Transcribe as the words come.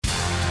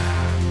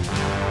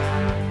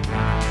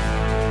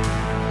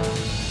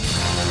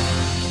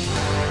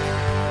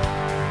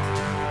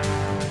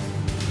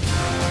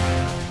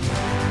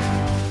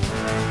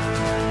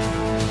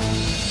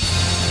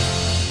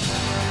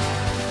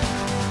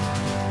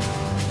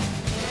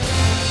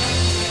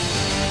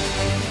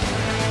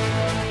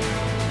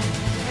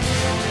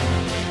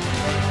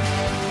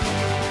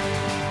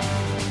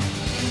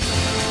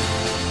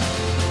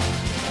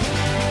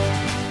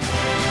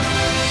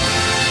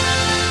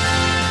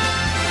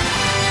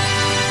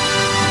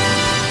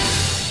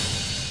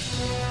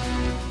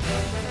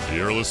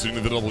listening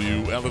to the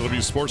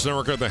WLW Sports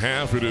Network at the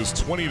half. It is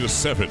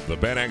 20-7. The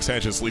Bad Axe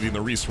Hatchets leading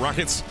the Reese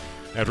Rockets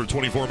after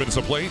 24 minutes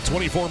of play.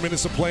 24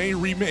 minutes of play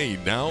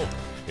remain now.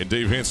 And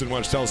Dave Hansen, why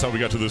don't you tell us how we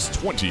got to this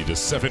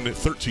 20-7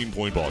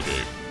 13-point ball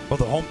game? Well,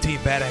 the home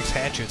team, Bad Axe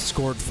Hatchets,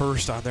 scored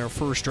first on their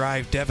first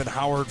drive. Devin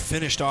Howard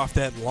finished off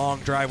that long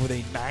drive with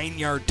a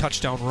 9-yard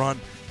touchdown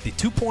run. The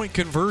 2-point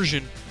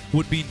conversion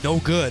would be no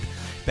good.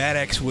 Bad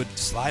Axe would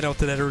slide out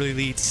to that early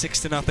lead,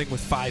 6-0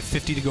 with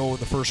 5:50 to go in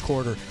the first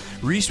quarter.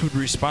 Reese would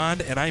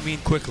respond, and I mean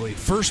quickly.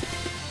 First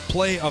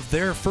play of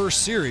their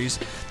first series,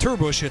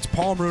 Turbush hits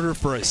Palmrooter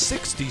for a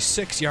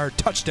 66-yard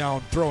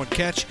touchdown throw and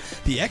catch.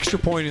 The extra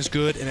point is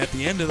good, and at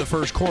the end of the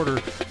first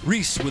quarter,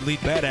 Reese would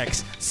lead Bad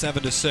Axe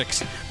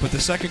 7-6. But the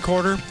second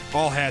quarter,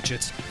 all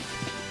Hatchets.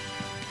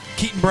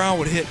 Keaton Brown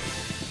would hit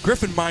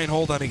Griffin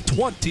Meinhold on a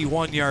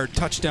 21-yard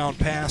touchdown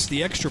pass.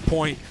 The extra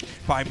point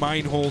by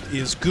Meinhold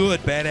is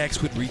good. Bad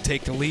Axe would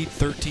retake the lead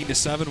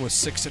 13-7 with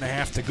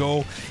 6.5 to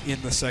go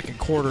in the second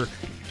quarter.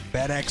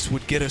 Bad Axe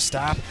would get a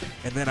stop,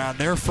 and then on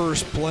their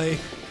first play,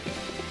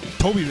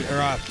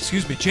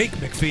 Jake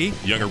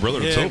McPhee. Younger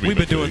brother of Toby. We've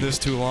been doing this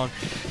too long.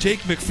 Jake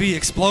McPhee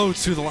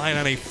explodes through the line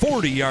on a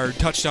 40-yard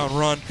touchdown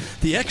run.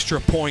 The extra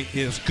point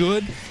is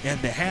good,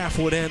 and the half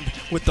would end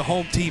with the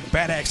home team,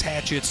 Bad Axe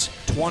Hatchets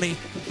 20,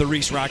 the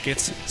Reese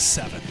Rockets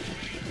 7.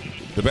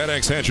 The Bad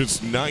Axe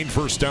Hatchets 9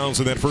 first downs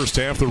in that first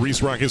half. The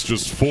Reese Rockets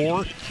just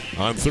 4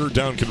 on third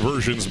down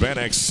conversions. Bad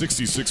Axe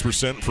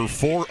 66% for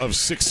 4 of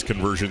 6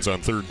 conversions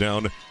on third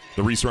down.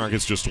 The Reese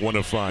Rockets just 1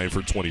 of 5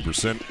 for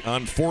 20%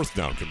 on fourth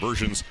down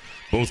conversions.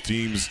 Both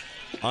teams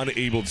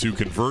unable to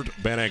convert.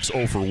 Bad Axe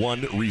 0 for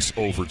 1, Reese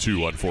 0 for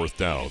 2 on fourth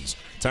downs.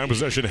 Time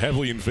possession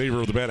heavily in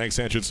favor of the Bad Axe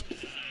Hatchets,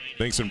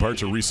 thanks in part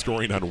to Reese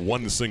scoring on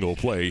one single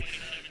play.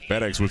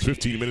 Bad Axe with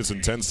 15 minutes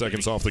and 10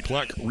 seconds off the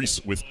clock.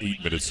 Reese with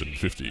 8 minutes and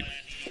 50.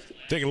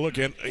 Taking a look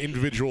at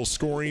individual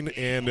scoring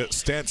and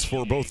stats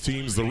for both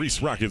teams. The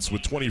Reese Rockets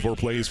with 24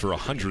 plays for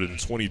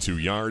 122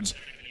 yards.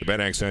 The Bad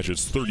Axe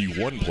Hatchets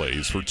 31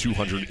 plays for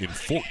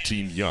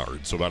 214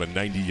 yards, so about a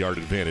 90-yard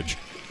advantage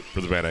for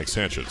the Bad Axe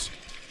Hatchets.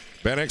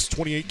 Bad Axe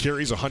 28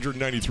 carries,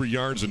 193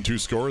 yards, and 2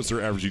 scores.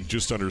 They're averaging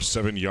just under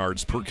 7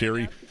 yards per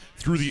carry.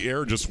 Through the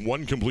air, just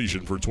 1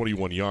 completion for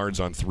 21 yards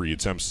on 3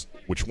 attempts,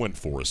 which went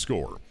for a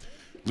score.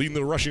 Leading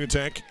the rushing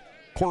attack,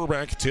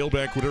 quarterback,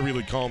 tailback, whatever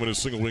you call him in a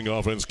single-wing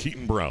offense,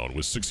 Keaton Brown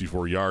with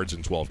 64 yards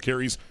and 12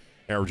 carries,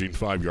 averaging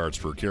 5 yards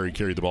per carry.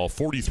 Carried the ball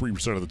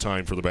 43% of the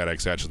time for the Bad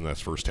Axe Hatchets in that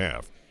first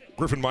half.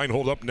 Griffin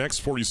Meinhold up next,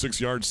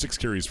 46 yards, 6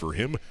 carries for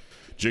him.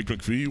 Jake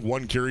McPhee,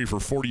 1 carry for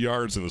 40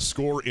 yards, and the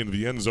score into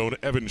the end zone.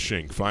 Evan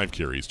Schenk, 5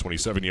 carries,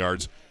 27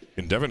 yards.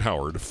 And Devin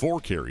Howard, 4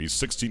 carries,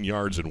 16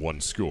 yards, and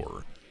 1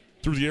 score.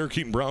 Through the air,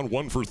 Keaton Brown,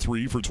 1 for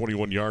 3 for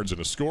 21 yards and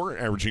a score,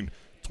 averaging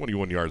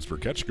 21 yards per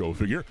catch, go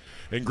figure.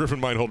 And Griffin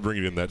Meinhold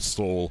bringing in that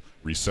sole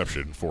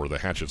reception for the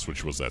Hatchets,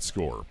 which was that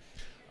score.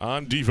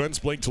 On defense,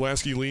 Blake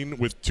Tulaski lean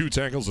with 2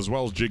 tackles, as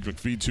well as Jake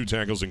McPhee, 2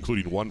 tackles,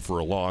 including 1 for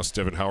a loss.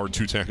 Devin Howard,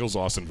 2 tackles.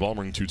 Austin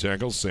Vollmering, 2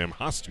 tackles. Sam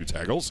Haas, 2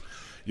 tackles.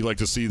 You like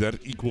to see that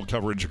equal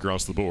coverage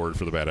across the board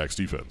for the Bad Axe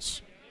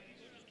defense.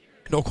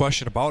 No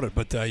question about it,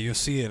 but you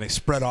see in a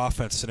spread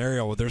offense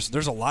scenario, there's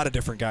a lot of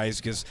different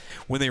guys, because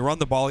when they run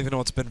the ball, even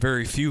though it's been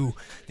very few,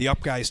 the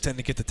up guys tend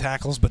to get the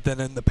tackles, but then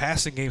in the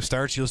passing game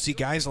starts, you'll see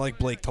guys like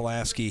Blake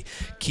Tulaski,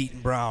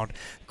 Keaton Brown,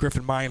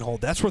 Griffin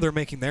Meinhold. That's where they're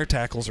making their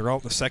tackles, are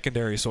out in the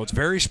secondary, so it's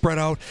very spread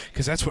out,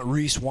 because that's what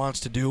Reese wants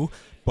to do,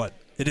 but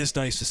it is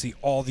nice to see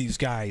all these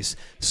guys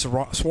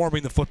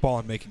swarming the football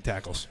and making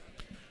tackles.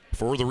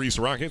 For the Reese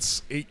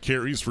Rockets, 8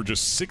 carries for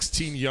just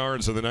 16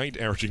 yards of the night,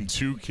 averaging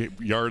 2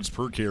 yards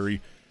per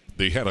carry.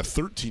 They had a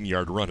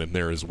 13-yard run in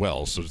there as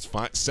well, so it's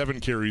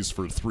 7 carries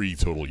for 3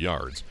 total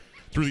yards.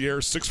 Through the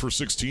air, 6 for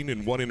 16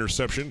 and 1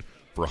 interception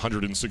for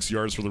 106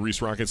 yards for the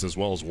Reese Rockets, as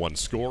well as 1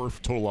 score.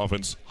 Total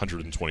offense,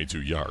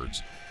 122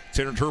 yards.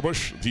 Tanner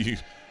Turbush, the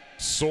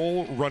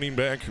sole running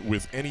back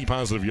with any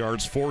positive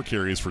yards, 4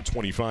 carries for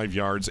 25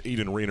 yards.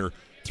 Aiden Rayner,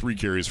 3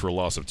 carries for a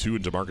loss of 2,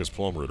 and DeMarcus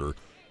Palmrooter,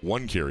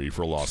 1 carry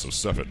for a loss of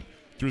 7.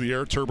 Through the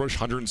air, Turbush,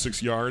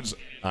 106 yards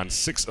on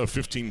 6 of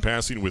 15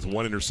 passing with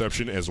 1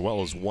 interception as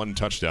well as 1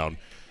 touchdown,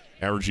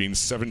 averaging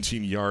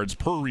 17 yards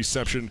per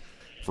reception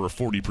for a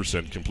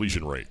 40%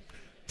 completion rate.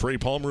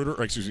 DeMarcus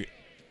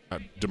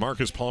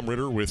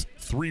Palmrooter with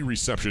 3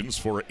 receptions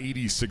for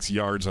 86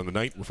 yards on the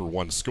night for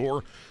 1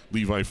 score.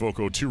 Levi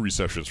Foco, 2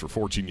 receptions for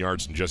 14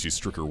 yards, and Jesse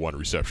Stricker, 1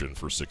 reception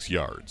for 6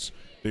 yards.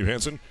 Dave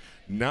Hansen,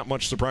 not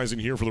much surprising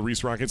here for the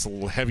Reese Rockets. A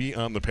little heavy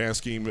on the pass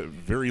game.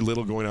 Very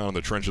little going on in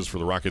the trenches for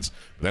the Rockets.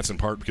 That's in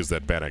part because of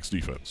that Bad Axe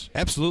defense.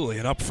 Absolutely.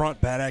 And up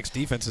front, Bad Axe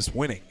defense is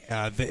winning.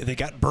 They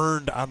got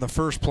burned on the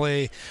first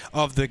play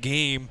of the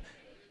game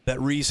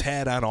that Reese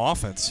had on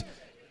offense.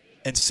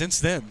 And since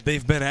then,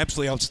 they've been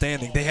absolutely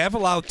outstanding. They have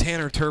allowed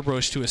Tanner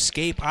Turbush to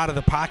escape out of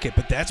the pocket,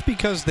 but that's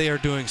because they are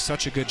doing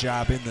such a good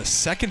job in the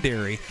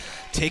secondary,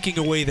 taking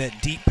away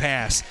that deep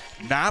pass,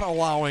 not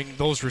allowing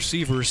those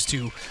receivers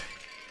to,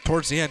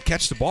 towards the end,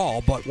 catch the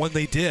ball, but when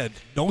they did,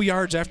 no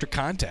yards after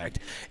contact.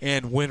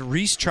 And when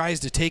Reese tries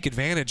to take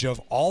advantage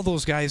of all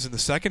those guys in the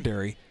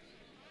secondary,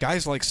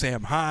 guys like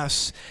Sam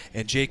Haas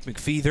and Jake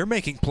McPhee, they're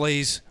making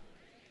plays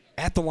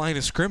at the line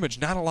of scrimmage,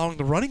 not allowing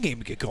the running game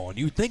to get going.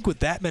 You'd think with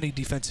that many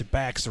defensive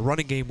backs, the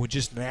running game would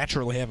just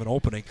naturally have an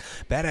opening.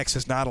 Bad Axe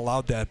has not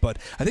allowed that, but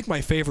I think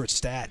my favorite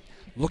stat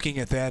looking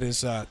at that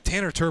is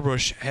Tanner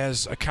Turbush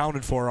has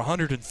accounted for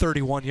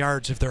 131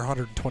 yards of their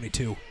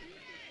 122.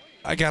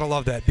 I got to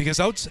love that because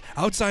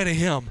outside of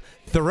him,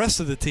 the rest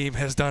of the team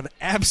has done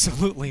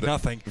absolutely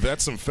nothing.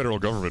 That's some federal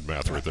government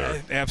math right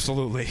there.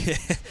 Absolutely.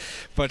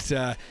 But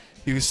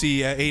you see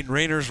Aiden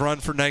Rayners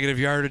run for negative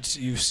yardage.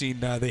 You've seen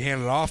they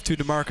handed it off to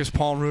DeMarcus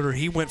Palmruder.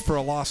 He went for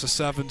a loss of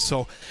 7.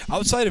 So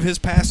outside of his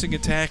passing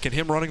attack and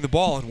him running the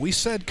ball, and we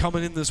said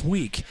coming in this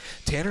week,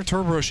 Tanner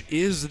Turbush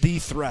is the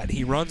threat.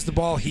 He runs the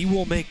ball. He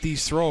will make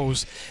these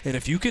throws. And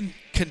if you can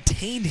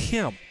contain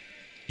him,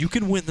 you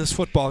can win this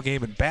football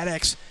game. And Bad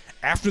Axe,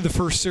 after the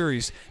first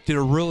series, did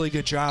a really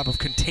good job of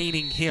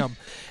containing him.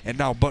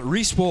 But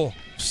Reese will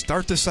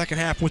start the second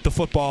half with the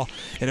football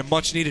and a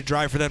much-needed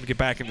drive for them to get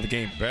back into the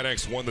game. Bad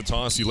Axe won the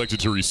toss, elected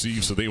to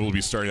receive, so they will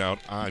be starting out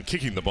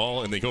kicking the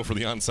ball, and they go for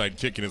the onside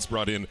kick, and it's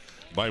brought in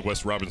by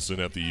Wes Robinson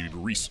at the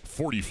Reese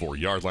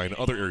 44-yard line.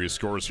 Other area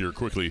scores here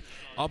quickly.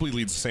 Aubrey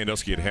leads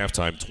Sandusky at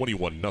halftime,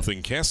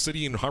 21-0. Cass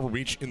City and Harbor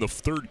Beach in the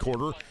third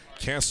quarter.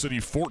 Cass City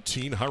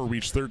 14, Harbor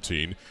Beach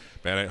 13.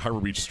 Harbor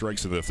Beach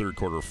strikes in the third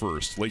quarter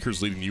first.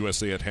 Lakers leading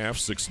USA at half,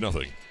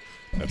 6-0.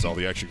 That's all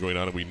the action going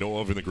on that we know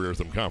of in the Greer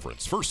Thumb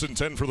Conference. 1st and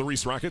 10 for the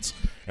Reese Rockets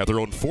at their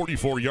own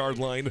 44-yard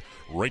line,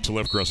 right to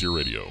left across your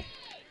radio.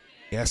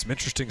 Yeah, some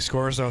interesting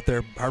scores out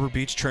there. Harbor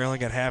Beach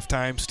trailing at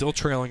halftime, still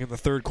trailing in the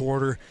third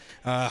quarter.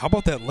 How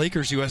about that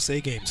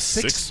Lakers-USA game?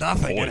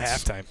 6-0 at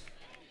halftime.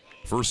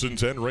 1st and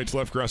 10, right to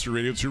left across your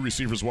radio. 2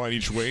 receivers wide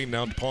each way.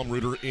 Now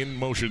Palmruder in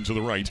motion to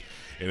the right.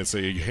 And it's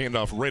a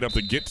handoff right up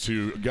the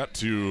gut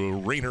to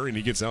Rayner, and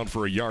he gets out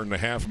for a yard and a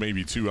half,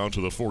 maybe 2 out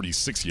to the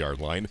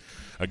 46-yard line.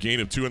 A gain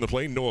of 2 in the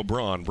play. Noah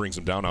Braun brings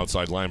him down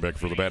outside linebacker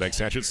for the Bad Axe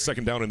Hatchets.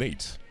 2nd down and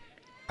 8.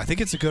 I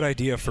think it's a good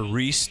idea for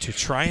Reese to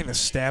try and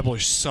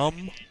establish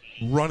some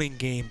running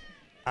game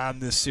on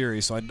this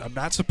series. So I'm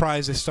not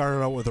surprised they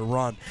started out with a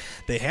run.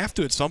 They have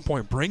to at some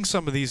point bring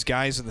some of these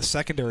guys in the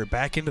secondary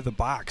back into the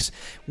box,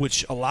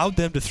 which allowed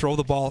them to throw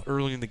the ball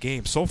early in the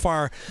game. So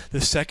far,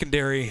 the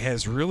secondary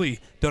has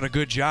really done a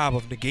good job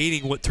of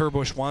negating what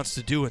Turbush wants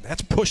to do, and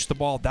that's push the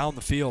ball down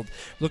the field,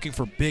 looking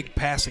for big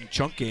passing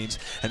chunk gains,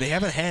 and they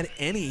haven't had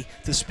any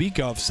to speak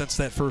of since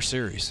that first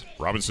series.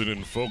 Robinson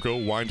and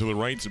Foco wide to the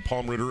right,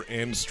 Palmruder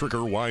and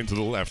Stricker wide to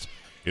the left.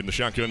 In the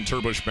shotgun,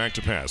 Turbush back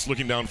to pass.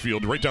 Looking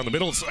downfield, right down the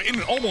middle.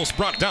 And almost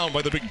brought down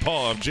by the big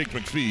paw of Jake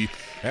McPhee.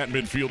 At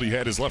midfield, he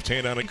had his left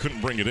hand on it,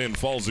 couldn't bring it in.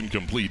 Falls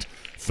incomplete.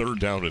 3rd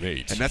down and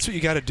 8. And that's what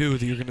you got to do.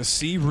 You're going to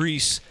see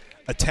Reese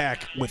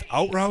attack with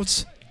out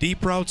routes,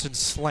 deep routes, and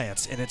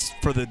slants. And it's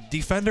for the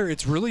defender,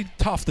 it's really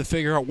tough to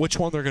figure out which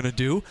one they're going to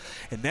do.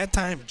 And that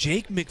time,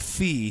 Jake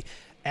McPhee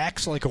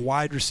acts like a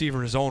wide receiver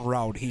in his own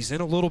route. He's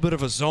in a little bit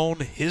of a zone.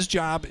 His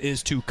job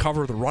is to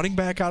cover the running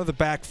back out of the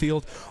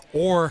backfield,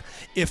 or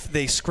if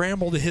they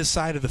scramble to his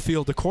side of the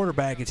field, the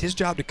quarterback, it's his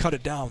job to cut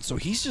it down. So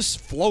he's just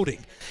floating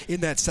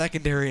in that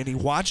secondary, and he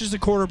watches the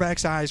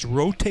quarterback's eyes,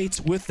 rotates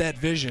with that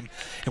vision.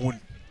 And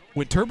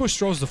when Turbush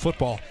throws the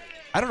football,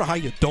 I don't know how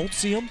you don't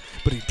see him,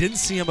 but he didn't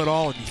see him at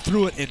all, and he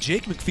threw it, and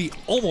Jake McPhee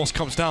almost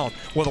comes down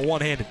with a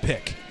one-handed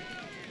pick.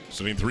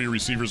 Sending 3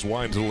 receivers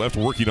wide to the left,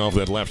 working off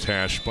that left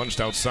hash,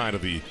 punched outside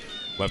of the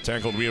left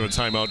tackle. We have a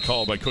timeout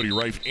called by Cody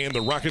Reif and the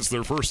Rockets.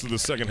 They're first in the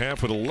second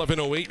half with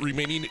 11:08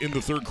 remaining in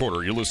the third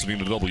quarter. You're listening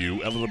to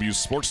WLW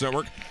Sports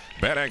Network.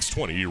 Bad Axe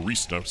 20,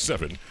 Reese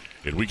 7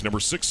 in week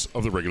number 6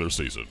 of the regular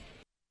season.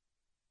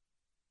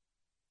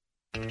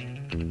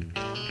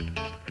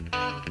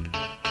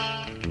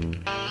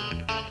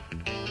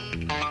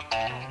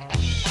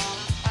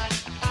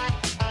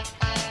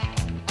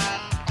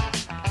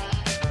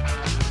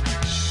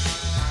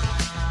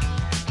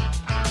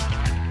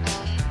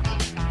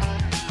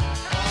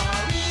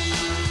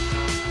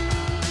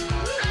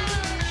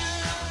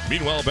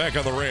 Meanwhile, back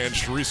on the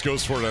ranch, Reese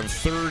goes for it on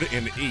 3rd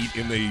and 8,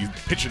 and they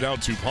pitch it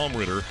out to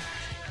Palmruder.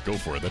 Go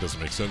for it. That doesn't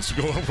make sense.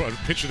 Go over,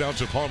 pitch it out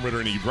to Palmruder,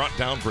 and he brought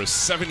down for a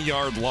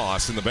 7-yard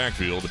loss in the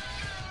backfield.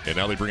 And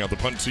now they bring out the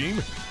punt team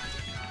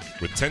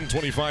with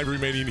 10:25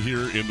 remaining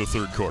here in the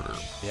third quarter.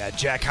 Yeah,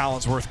 Jack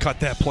Hollinsworth cut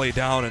that play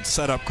down and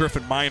set up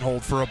Griffin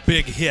Meinhold for a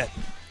big hit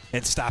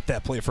and stopped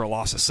that play for a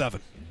loss of 7.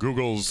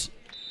 Google's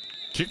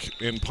kick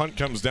and punt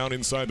comes down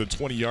inside the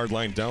 20-yard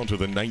line down to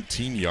the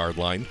 19-yard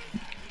line.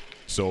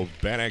 So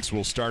Bad Axe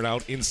will start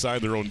out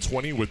inside their own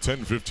 20 with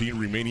 10:15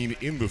 remaining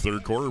in the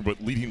third quarter, but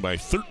leading by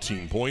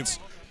 13 points,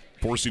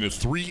 forcing a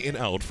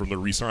 3-and-out from the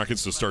Reese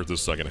Rockets to start the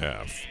second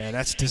half. And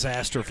that's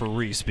disaster for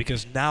Reese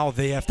because now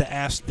they have to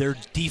ask their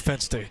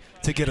defense to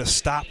get a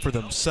stop for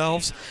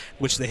themselves,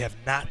 which they have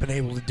not been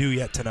able to do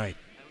yet tonight.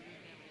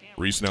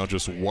 Reese now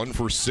just 1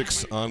 for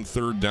 6 on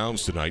third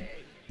downs tonight.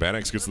 Bad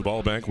Axe gets the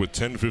ball back with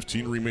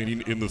 10:15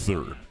 remaining in the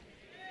third.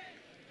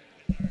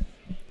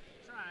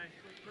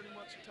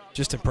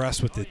 Just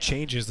impressed with the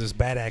changes this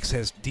Bad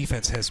Axe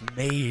defense has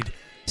made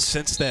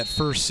since that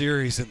first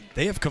series, and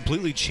they have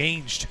completely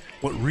changed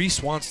what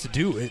Reese wants to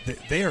do.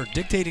 They are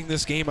dictating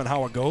this game on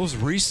how it goes.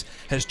 Reese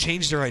has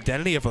changed their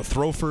identity of a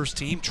throw-first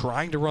team,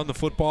 trying to run the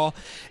football,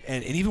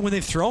 and even when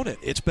they've thrown it,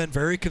 it's been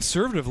very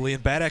conservatively,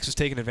 and Bad Axe has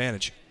taken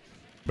advantage.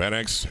 Bad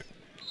Axe,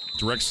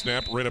 direct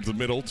snap right up the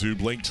middle to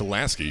Blake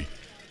Tulaski.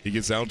 He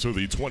gets out to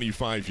the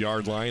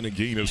 25-yard line, a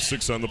gain of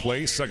 6 on the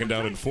play. 2nd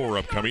down and 4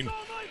 upcoming.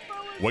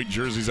 White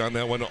jerseys on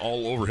that one,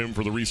 all over him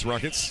for the Reese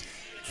Rockets.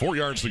 4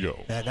 yards to go.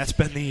 And that's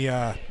been the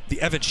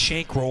Evan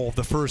Shank role of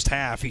the first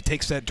half. He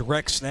takes that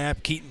direct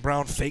snap. Keaton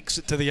Brown fakes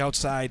it to the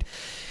outside,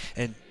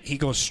 and he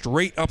goes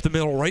straight up the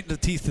middle, right in the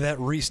teeth of that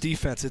Reese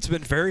defense. It's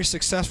been very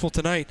successful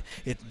tonight.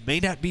 It may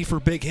not be for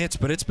big hits,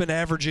 but it's been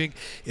averaging.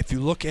 If you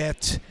look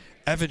at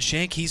Evan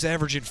Shank, he's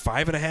averaging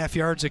 5.5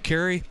 yards a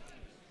carry.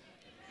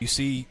 You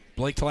see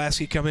Blake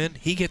Tulaski come in,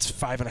 he gets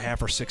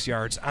 5.5 or 6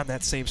 yards on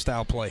that same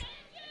style play.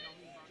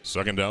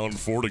 2nd down,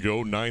 4 to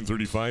go,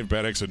 9:35.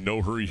 Bad Axe in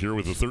no hurry here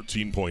with a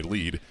 13-point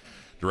lead.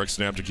 Direct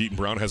snap to Keaton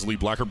Brown, has a lead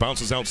blocker,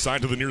 bounces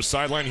outside to the near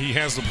sideline. He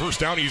has the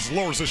first down. He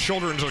lowers his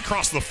shoulder and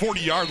across the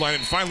 40-yard line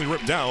and finally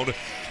ripped down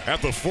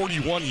at the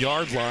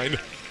 41-yard line.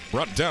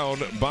 Brought down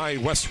by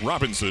Wes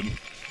Robinson.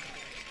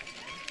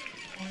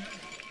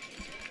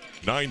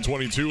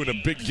 9:22 and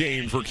a big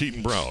gain for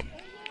Keaton Brown.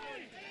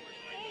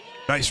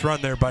 Nice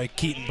run there by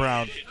Keaton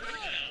Brown.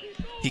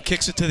 He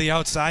kicks it to the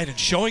outside and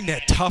showing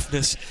that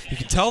toughness. You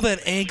can tell that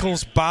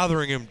ankle's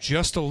bothering him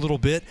just a little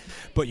bit,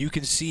 but you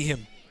can see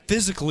him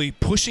physically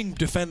pushing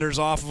defenders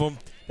off of him.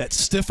 That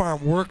stiff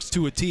arm works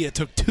to a T. It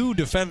took 2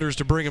 defenders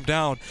to bring him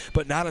down,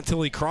 but not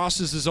until he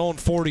crosses his own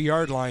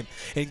 40-yard line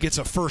and gets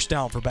a first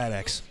down for Bad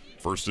Axe.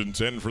 1st and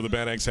 10 for the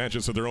Bad Axe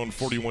Hatchets at their own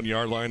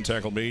 41-yard line.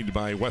 Tackle made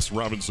by Wes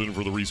Robinson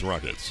for the Reese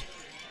Rockets.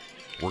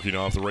 Working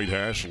off the right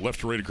hash, left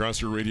to right across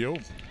your radio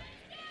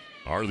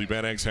are the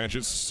Bad Axe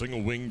Hatchets.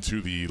 Single wing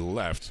to the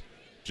left.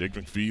 Jake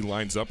McPhee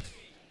lines up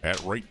at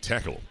right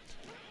tackle.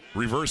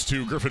 Reverse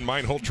to Griffin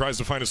Meinhold, tries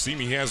to find a seam.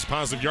 He has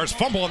positive yards.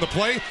 Fumble on the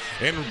play,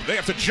 and they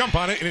have to jump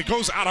on it, and it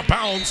goes out of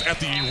bounds at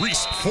the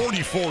Reese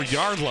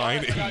 44-yard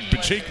line.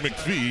 And Jake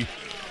McPhee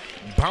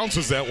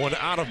bounces that one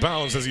out of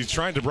bounds as he's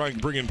trying to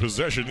bring in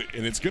possession,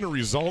 and it's going to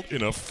result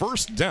in a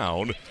first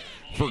down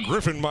for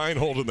Griffin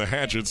Meinhold and the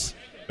Hatchets.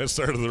 That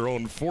started their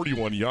own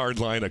 41-yard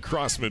line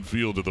across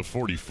midfield to the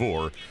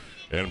 44.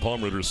 And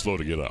Palm Ritter slow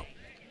to get up.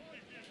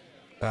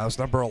 That was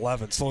number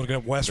 11. Slow to get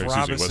up, Wes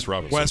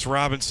Robinson. Wes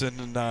Robinson.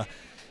 And,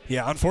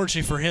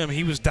 unfortunately for him,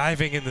 he was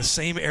diving in the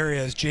same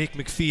area as Jake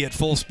McPhee at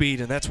full speed,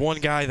 and that's one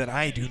guy that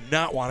I do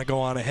not want to go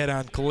on a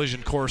head-on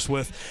collision course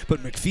with. But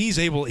McPhee's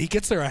he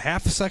gets there a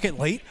half a second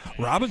late.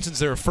 Robinson's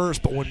there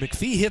first, but when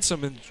McPhee hits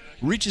him and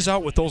reaches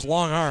out with those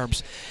long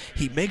arms,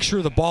 he makes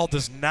sure the ball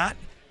does not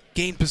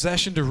gain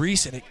possession to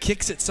Reese, and it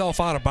kicks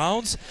itself out of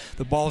bounds.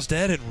 The ball's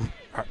dead, and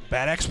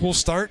Bad Axe will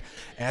start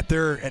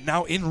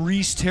now in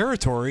Reese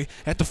territory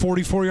at the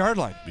 44-yard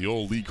line. The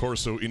old Lee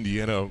Corso,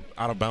 Indiana,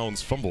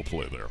 out-of-bounds fumble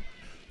play there.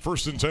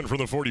 1st and 10 from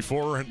the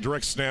 44.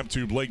 Direct snap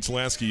to Blake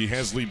Tulaski.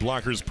 Has lead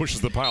blockers, pushes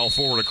the pile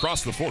forward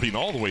across the 40 and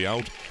all the way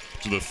out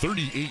to the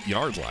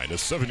 38-yard line. A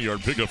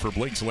 7-yard pickup for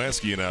Blake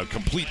Tulaski and a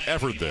complete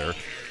effort there.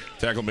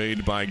 Tackle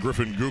made by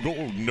Griffin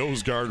Google.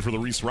 Nose guard for the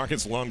Reese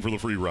Rockets, long for the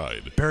free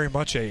ride. Very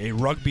much a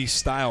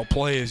rugby-style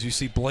play as you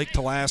see Blake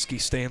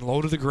Tulaski staying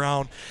low to the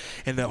ground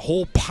and the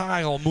whole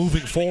pile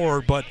moving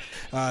forward. But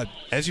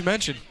as you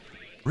mentioned,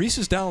 Reese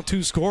is down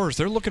 2 scores.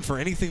 They're looking for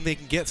anything they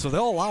can get, so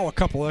they'll allow a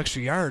couple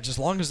extra yards as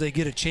long as they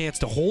get a chance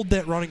to hold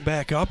that running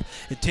back up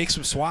and take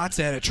some swats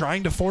at it,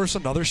 trying to force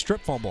another strip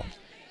fumble.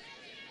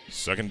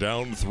 2nd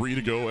down, 3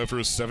 to go after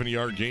a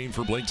 7-yard gain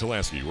for Blake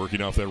Tulaski.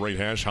 Working off that right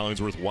hash,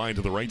 Hollingsworth wide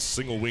to the right,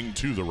 single wing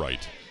to the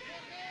right.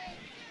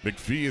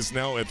 McPhee is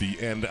now at the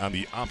end on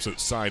the opposite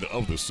side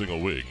of the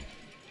single wing.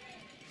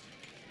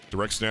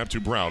 Direct snap to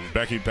Brown,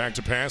 backing back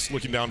to pass,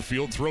 looking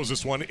downfield, throws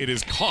this one. It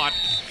is caught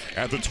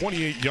at the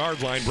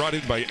 28-yard line, brought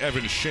in by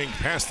Evan Shank,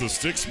 past the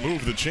sticks,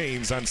 move the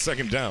chains on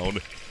 2nd down.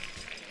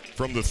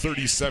 From the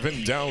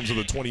 37 down to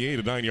the 28,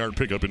 a 9-yard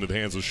pickup into the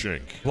hands of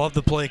Shank. Love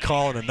the play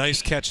call and a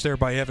nice catch there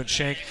by Evan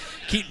Shank.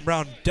 Keaton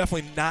Brown,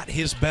 definitely not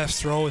his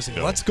best throw as he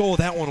lets go of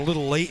that one a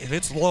little late, and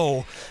it's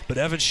low. But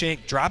Evan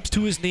Shank drops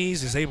to his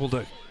knees, is able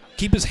to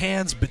keep his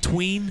hands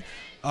between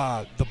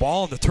the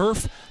ball and the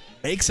turf,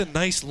 makes a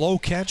nice low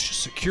catch,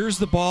 secures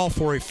the ball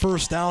for a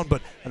first down,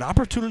 but an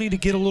opportunity to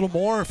get a little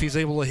more if he's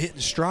able to hit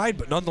in stride.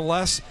 But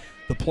nonetheless,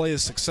 the play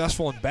is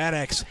successful, and Bad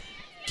Axe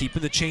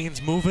keeping the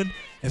chains moving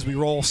as we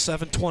roll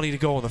 7:20 to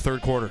go in the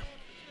 3rd quarter.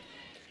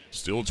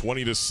 Still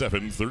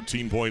 20-7,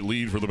 13-point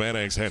lead for the Bad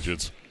Axe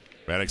Hatchets.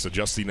 Bad Axe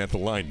adjusting at the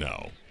line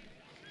now.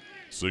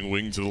 Swing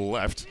wing to the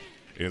left.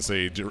 It's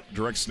a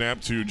direct snap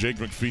to Jake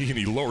McPhee, and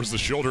he lowers the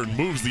shoulder and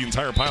moves the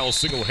entire pile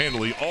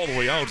single-handedly all the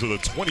way out to the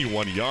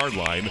 21-yard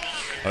line.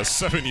 A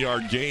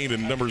 7-yard gain,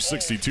 and number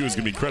 62 is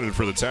going to be credited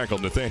for the tackle,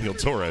 Nathaniel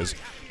Torres.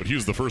 But he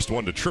was the first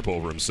one to trip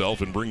over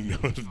himself and bring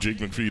Jake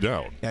McPhee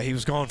down. Yeah, he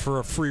was going for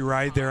a free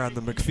ride there on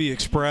the McPhee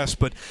Express,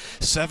 but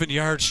 7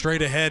 yards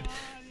straight ahead.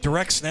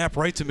 Direct snap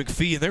right to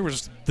McPhee, and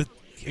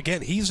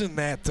again, he's in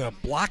that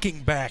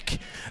blocking back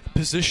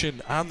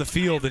position on the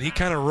field, and he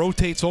kind of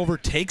rotates over,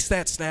 takes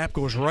that snap,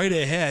 goes right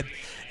ahead,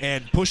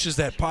 and pushes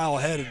that pile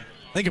ahead. And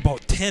I think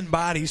about 10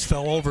 bodies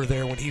fell over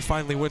there when he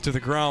finally went to the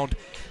ground.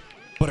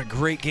 But a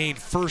great gain,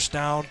 first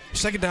down,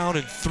 second down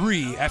and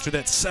 3 after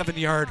that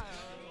 7-yard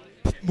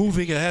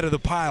moving ahead of the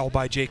pile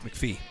by Jake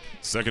McPhee.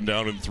 Second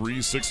down and 3,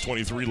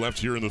 6:23 left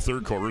here in the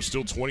third quarter.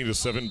 Still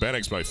 20-7, Bad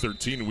Axe by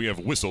 13. We have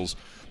whistles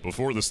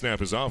before the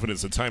snap is off, and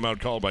it's a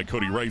timeout called by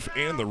Cody Reif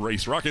and the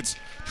Rice Rockets,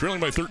 trailing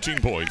by 13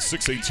 points.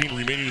 6:18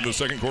 remaining in the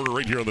second quarter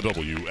right here on the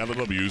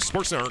WLW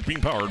Sports Network, being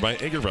powered by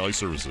Edgar Valley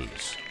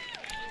Services.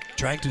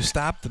 Trying to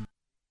stop the...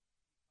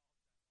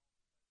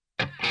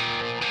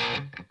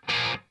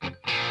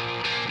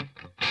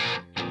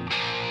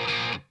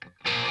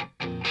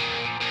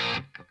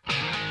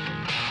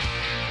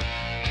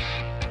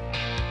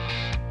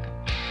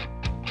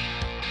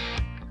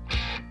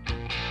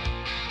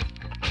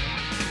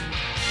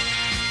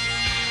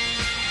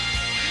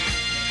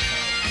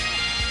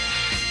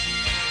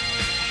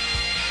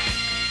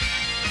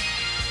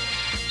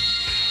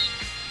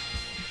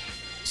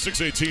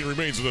 .618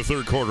 remains in the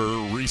third quarter.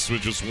 Reese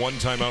with just one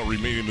timeout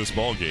remaining in this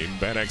ball game.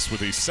 Bad Axe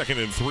with a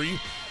 2nd and 3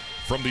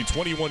 from the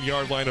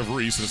 21-yard line of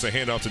Reese. It's a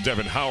handoff to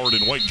Devin Howard,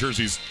 and white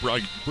jerseys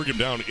bring him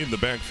down in the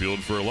backfield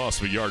for a loss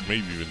of a yard,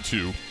 maybe even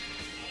 2.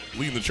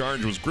 Leading the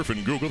charge was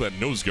Griffin Google, that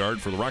nose guard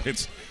for the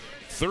Rockets.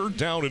 3rd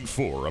down and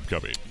 4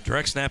 upcoming.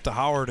 Direct snap to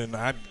Howard, and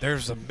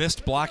there's a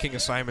missed blocking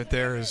assignment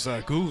there as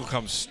Google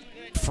comes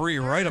free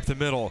right up the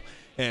middle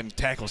and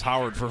tackles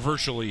Howard for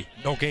virtually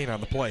no gain on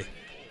the play.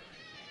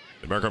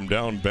 They mark him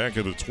down back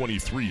at the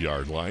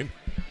 23-yard line.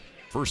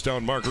 First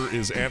down marker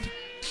is at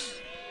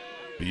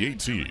the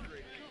 18.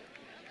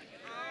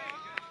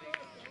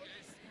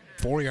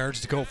 4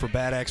 yards to go for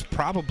Bad Axe.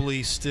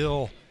 Probably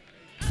still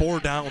 4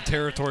 down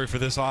territory for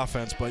this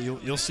offense, but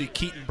you'll see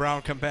Keaton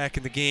Brown come back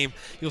in the game.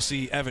 You'll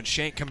see Evan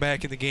Shank come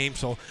back in the game,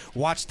 so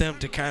watch them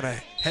to kind of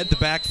head the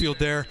backfield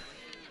there.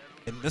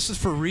 And this is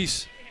for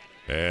Reese.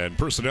 And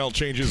personnel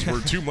changes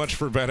were too much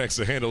for Bad Axe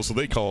to handle, so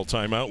they call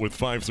timeout with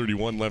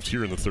 5:31 left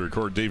here in the third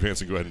quarter. Dave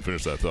Hansen, go ahead and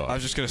finish that thought. I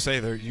was just going to say,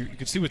 you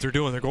can see what they're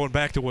doing. They're going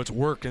back to what's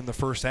worked in the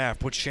first half.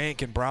 Put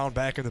Shank and Brown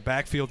back in the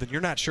backfield, and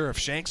you're not sure if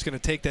Shank's going to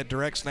take that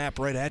direct snap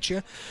right at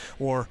you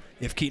or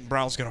if Keaton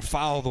Brown's going to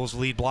follow those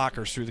lead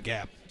blockers through the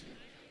gap.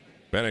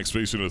 Bad Axe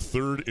facing a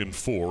 3rd and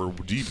 4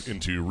 deep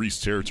into Reese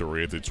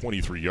territory at the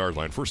 23-yard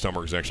line. First down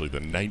mark is actually the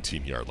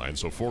 19-yard line,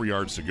 so 4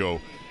 yards to go.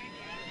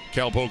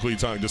 Cal Poakley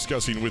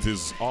discussing with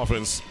his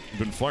offense,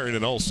 been firing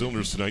in all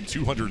cylinders tonight,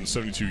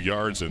 272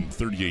 yards and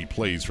 38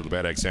 plays for the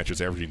Bad Axe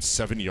Hatchets, averaging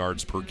 7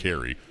 yards per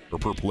carry, or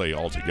per play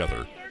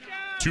altogether.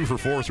 2 for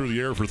 4 through the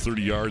air for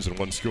 30 yards and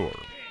 1 score.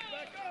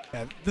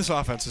 And this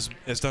offense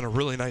has done a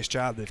really nice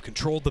job. They've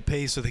controlled the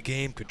pace of the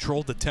game,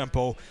 controlled the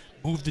tempo,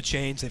 moved the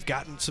chains. They've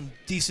gotten some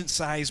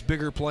decent-sized,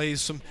 bigger plays,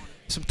 some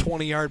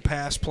 20-yard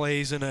pass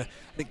plays, and I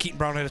think Keaton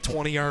Brown had a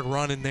 20-yard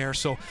run in there.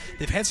 So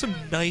they've had some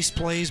nice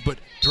plays, but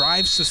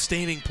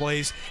drive-sustaining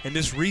plays, and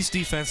this Reese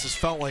defense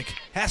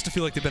has to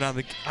feel like they've been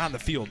on the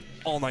field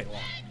all night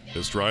long.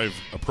 This drive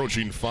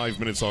approaching 5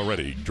 minutes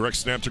already. Direct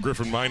snap to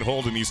Griffin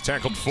Meinhold, and he's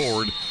tackled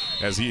forward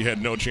as he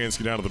had no chance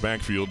to get out of the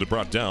backfield.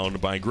 Brought down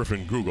by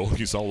Griffin Google.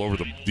 He's all over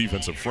the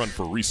defensive front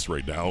for Reese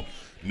right now.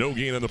 No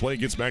gain on the play,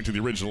 gets back to the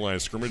original line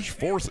of scrimmage.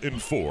 4th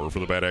and 4 for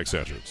the Bad Axe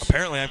Hatchets.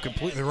 Apparently I'm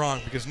completely wrong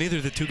because neither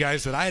of the two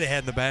guys that I'd had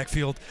in the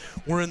backfield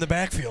were in the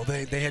backfield.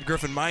 They had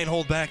Griffin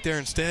Meinhold back there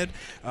instead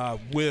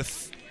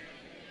with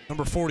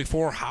number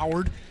 44,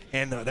 Howard,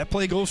 and that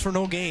play goes for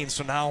no gain.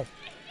 So now,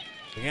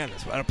 again,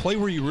 it's a play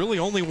where you really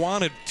only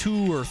wanted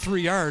 2 or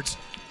 3 yards.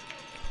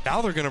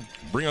 Now they're going to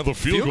bring out the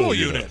field goal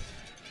unit.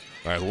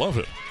 I love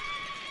it.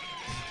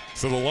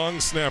 So the long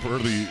snap, or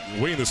the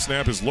way in the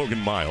snap, is Logan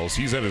Miles.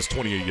 He's at his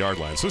 28-yard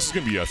line. So this is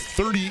going to be a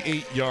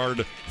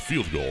 38-yard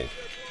field goal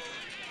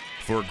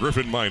for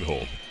Griffin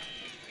Meinhold.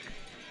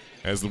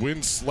 As the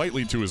wind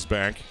slightly to his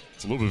back,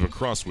 it's a little bit of a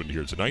crosswind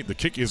here tonight. The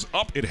kick is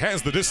up. It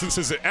has the distance.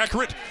 Is it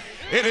accurate?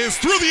 It is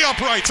through the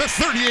uprights. A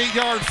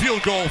 38-yard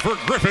field goal for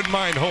Griffin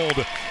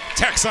Meinhold.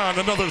 Tacks on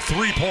another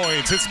 3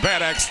 points. It's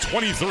Bad Axe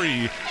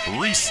 23,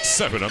 Reese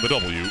 7 on the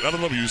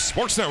WLW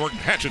Sports Network.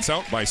 Hatchets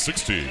out by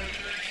 16.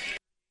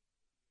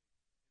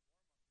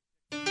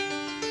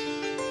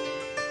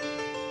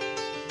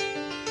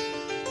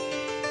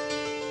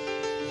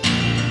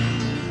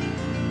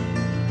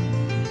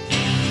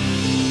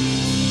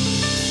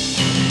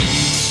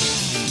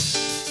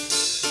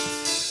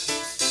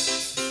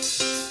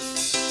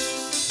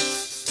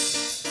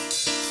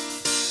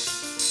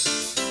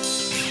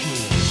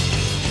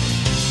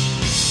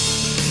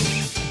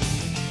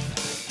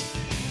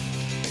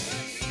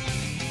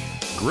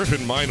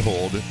 Griffin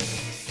Meinhold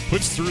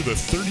puts through the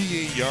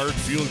 38-yard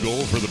field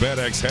goal for the Bad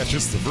Axe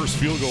Hatchets, the first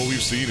field goal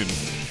we've seen in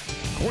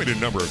quite a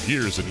number of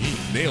years, and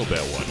he nailed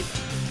that one.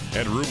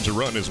 Had room to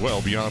run as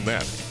well beyond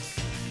that.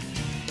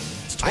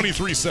 It's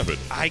 23-7.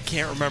 I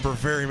can't remember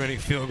very many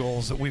field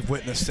goals that we've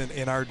witnessed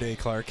in our day,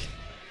 Clark.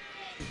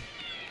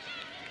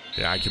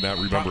 Yeah, I cannot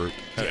remember.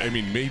 I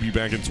mean, maybe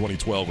back in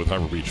 2012 with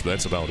Harbor Beach, but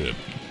that's about it.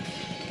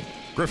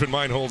 Griffin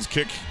Meinhold's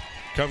kick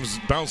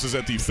bounces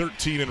at the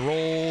 13 and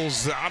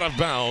rolls out of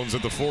bounds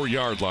at the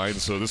 4-yard line.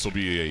 So this will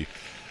be a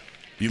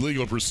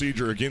illegal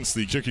procedure against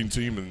the kicking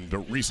team,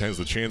 and Reese has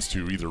the chance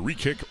to either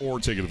re-kick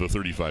or take it to the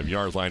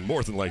 35-yard line.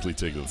 More than likely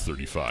take it to the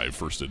 35,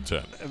 1st and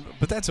 10.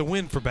 But that's a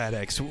win for Bad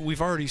Axe.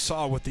 We've already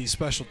saw what these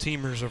special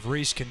teamers of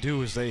Reese can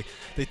do is they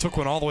took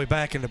one all the way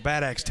back into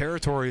Bad Axe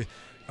territory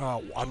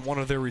on one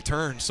of their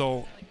returns.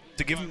 So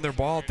to give them their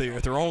ball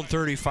at their own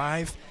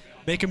 35,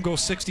 make them go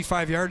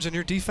 65 yards in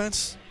your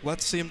defense,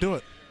 let's see them do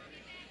it.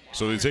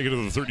 So they take it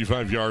to the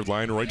 35-yard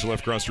line, right to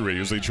left across your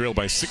radius. They trail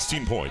by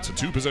 16 points. A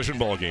 2-possession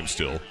ball game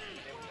still,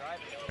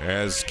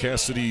 as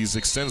Cassidy's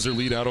extends their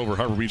lead out over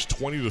Harbor Beach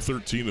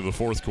 20-13 in the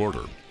 4th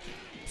quarter.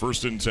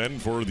 1st and 10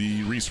 for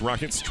the Reese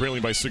Rockets,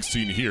 trailing by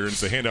 16 here.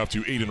 It's a handoff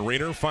to Aiden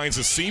Rayner. Finds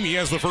a seam. He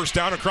has the first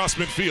down across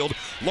midfield.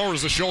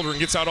 Lowers the shoulder and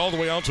gets out all the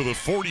way out to the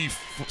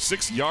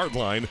 46-yard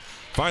line.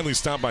 Finally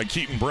stopped by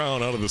Keaton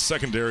Brown out of the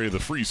secondary. The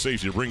free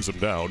safety brings him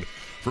down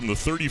from the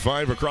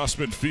 35 across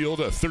midfield,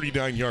 a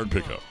 39-yard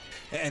pickup.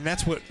 And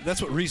that's what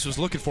Reese was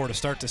looking for to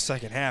start the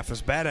second half,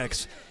 as Bad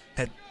Axe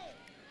had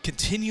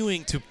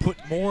continuing to put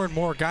more and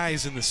more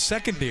guys in the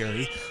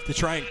secondary to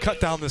try and cut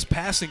down this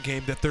passing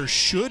game, that there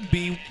should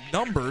be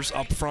numbers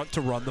up front to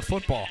run the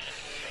football.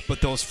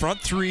 But those front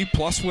three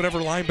plus whatever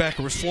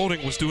linebacker was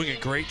floating was doing a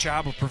great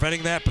job of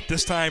preventing that. But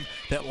this time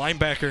that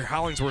linebacker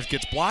Hollingsworth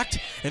gets blocked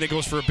and it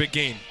goes for a big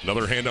gain.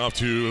 Another handoff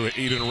to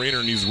Aiden Rayner,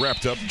 and he's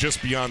wrapped up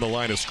just beyond the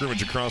line of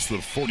scrimmage across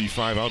the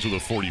 45 out to the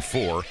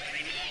 44.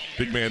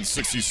 Big man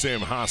 60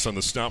 Sam Haas on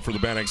the stop for the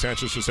Bad Axe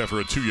Hatchets just after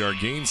a 2-yard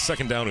gain.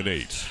 2nd down and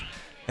 8.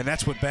 And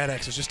that's what Bad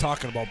Axe is just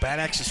talking about. Bad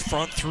Axe's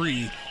front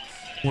three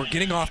were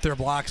getting off their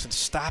blocks and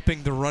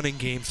stopping the running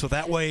game, so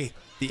that way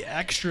the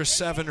extra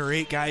 7 or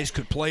 8 guys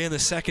could play in the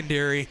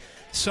secondary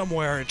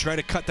somewhere and try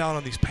to cut down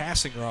on these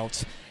passing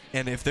routes.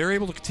 And if they're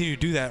able to continue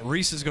to do that,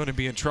 Reese is going to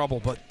be in trouble.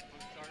 But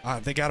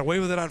they got away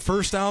with it on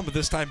 1st down, but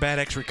this time Bad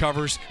Axe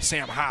recovers.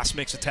 Sam Haas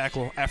makes a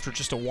tackle after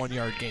just a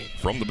 1-yard gain.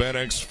 From the Bad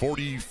Axe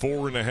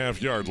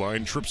 44.5-yard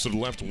line, trips to the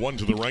left, 1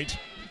 to the right.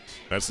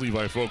 That's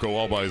Levi Foco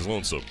all by his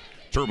lonesome.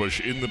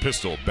 Turbush in the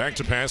pistol. Back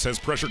to pass, has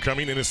pressure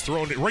coming, and is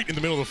thrown right in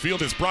the middle of the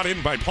field. It's brought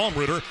in by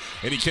Palmritter,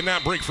 and he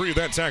cannot break free of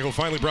that tackle.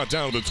 Finally brought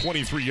down to the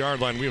 23-yard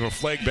line. We have a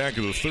flag back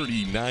to the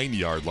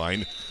 39-yard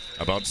line,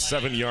 about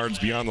 7 yards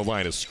beyond the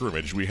line of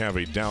scrimmage. We have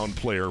a down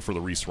player for the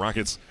Reese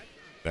Rockets.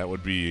 That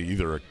would be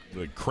either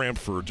a cramp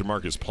for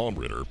DeMarcus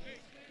Palmritter.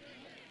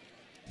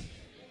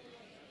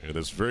 And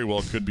this very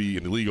well could be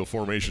an illegal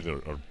formation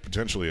or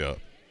potentially a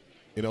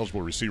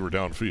ineligible receiver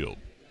downfield.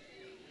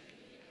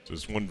 So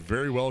this one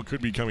very well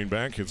could be coming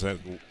back. It's at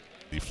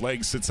the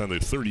flag sits on the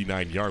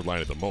 39-yard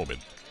line at the moment.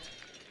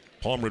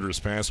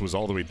 Palmritter's pass was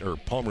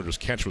Palmritter's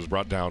catch was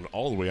brought down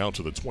all the way out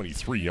to the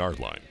 23-yard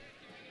line.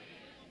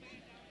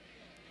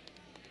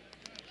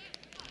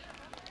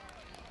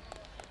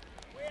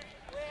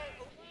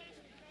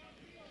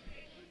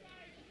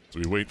 So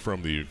we wait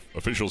from the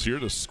officials here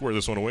to square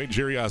this one away.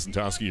 Jerry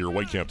Osentowski, your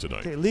Whitecap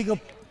tonight. Okay, legal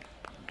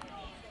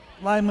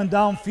lineman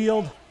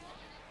downfield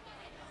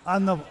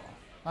on the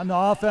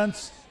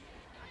offense.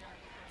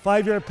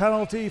 5-yard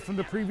penalty from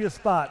the previous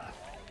spot.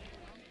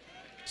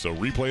 So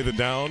replay the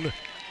down.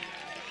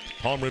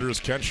 Palmritter's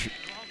catch,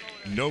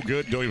 no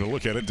good. Don't even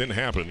look at it. Didn't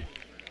happen.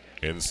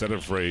 Instead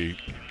of a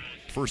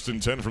 1st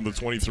and 10 from the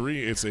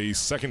 23, it's a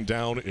 2nd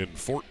down and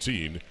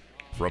 14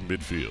 from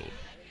midfield.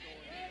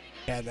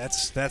 Yeah,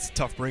 that's a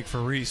tough break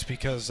for Reese,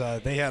 because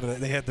they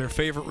had their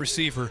favorite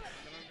receiver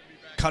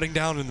cutting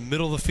down in the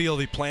middle of the field.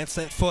 He plants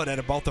that foot at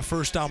about the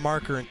 1st down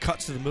marker and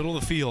cuts to the middle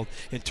of the field.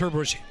 And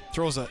Turbush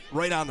throws it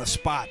right on the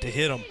spot to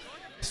hit him.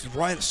 He's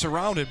right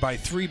surrounded by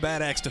 3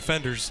 Bad Axe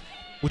defenders,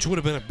 which would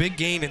have been a big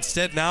gain.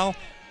 Instead, now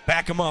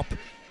back him up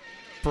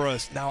for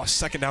now a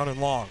 2nd down and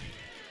long.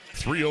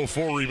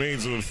 3:04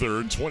 remains in the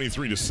 3rd.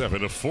 23-7,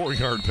 a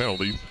 4-yard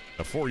penalty,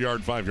 a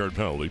 4-yard, 5-yard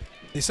penalty.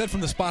 They said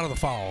from the spot of the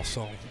foul,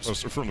 so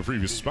from the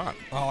previous spot.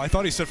 Oh, I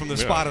thought he said from the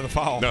spot of the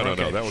foul. No,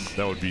 okay. no,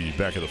 that would be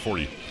back at the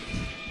 40.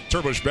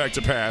 Turbush back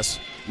to pass,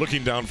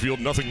 looking downfield,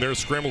 nothing there,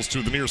 scrambles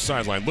to the near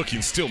sideline,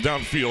 looking still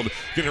downfield,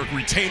 going to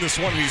retain this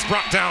one, and he's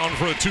brought down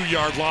for a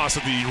 2-yard loss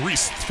at the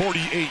Reese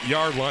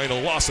 48-yard line, a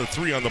loss of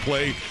 3 on the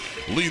play.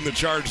 Leading the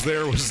charge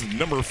there was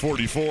number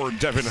 44,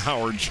 Devin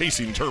Howard,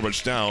 chasing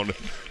Turbush down.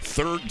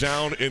 3rd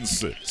down and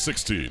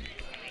 16.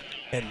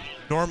 And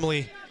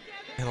normally,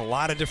 in a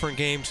lot of different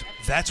games,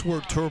 that's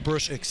where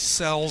Turbush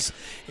excels,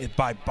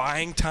 by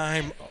buying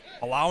time,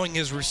 allowing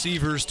his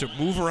receivers to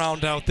move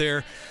around out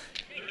there.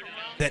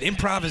 That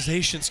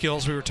improvisation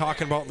skills we were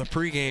talking about in the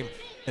pregame,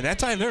 and that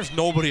time there's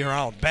nobody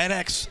around. Bad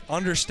Axe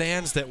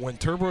understands that when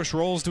Turbush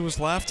rolls to his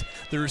left,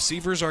 the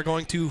receivers are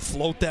going to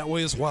float that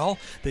way as well.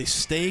 They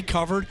stay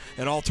covered,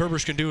 and all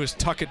Turbush can do is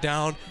tuck it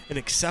down and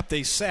accept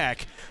a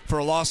sack for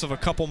a loss of a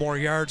couple more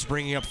yards,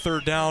 bringing up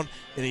 3rd down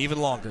and even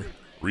longer.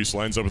 Reese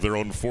lines up at their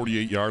own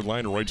 48-yard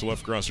line, right to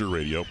left across your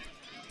radio.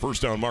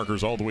 1st down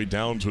markers all the way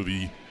down to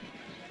the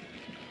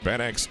Bad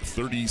Axe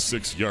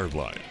 36-yard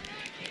line.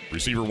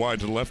 Receiver wide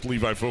to the left,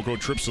 Levi Foco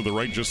trips to the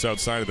right just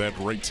outside of that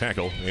right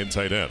tackle and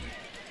tight end.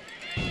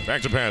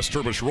 Back to pass.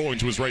 Turbush rolling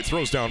to his right,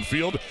 throws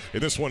downfield.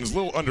 And this one is a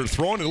little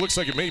underthrown. It looks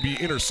like it may be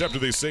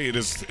intercepted. They say it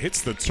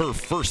hits the turf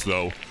first,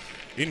 though.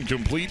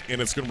 Incomplete,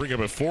 and it's going to bring up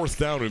a 4th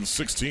down and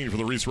 16 for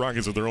the Reese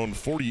Rockets at their own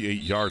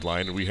 48-yard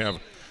line. And we have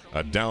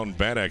a down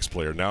Bad Axe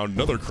player. Now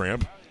another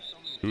cramp.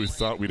 Who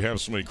thought we'd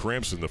have so many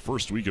cramps in the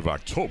first week of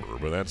October,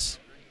 but that's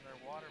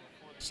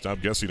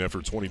stop guessing after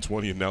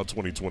 2020 and now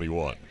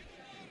 2021.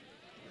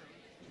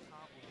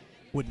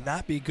 Would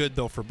not be good,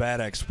 though, for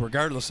Bad Axe,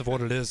 regardless of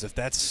what it is, if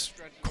that's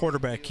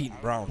quarterback Keaton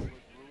Brown.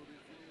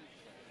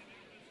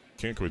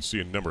 Can't quite see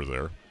a number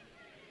there.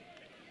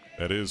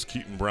 That is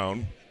Keaton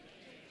Brown.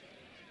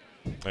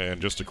 And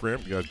just a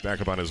cramp, got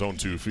back up on his own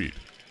 2 feet.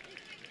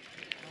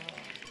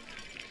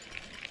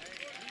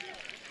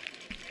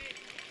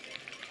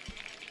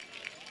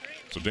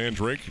 So Dan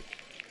Drake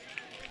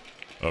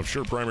of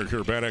Sure Primary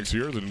Care Bad Axe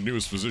here, the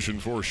newest physician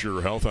for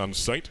Sure Health on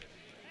site.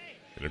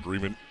 In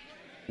agreement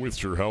with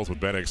Sure Health with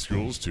Bad Axe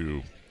Schools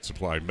to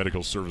supply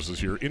medical services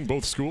here in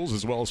both schools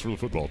as well as for the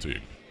football team.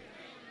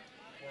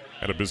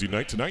 Had a busy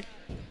night tonight.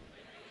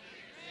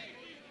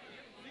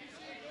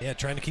 Yeah,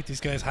 trying to keep these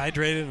guys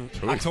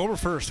hydrated. October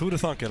 1st, who'd have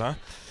thunk it, huh?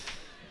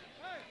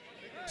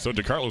 So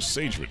DeCarlos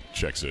Sageman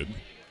checks in,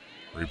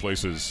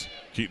 replaces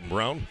Keaton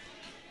Brown.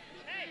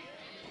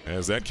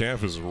 As that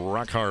calf is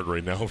rock hard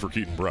right now for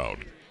Keaton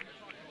Brown.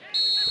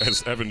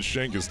 As Evan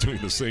Schenk is doing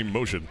the same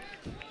motion.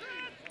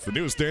 It's the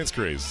newest dance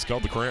craze. It's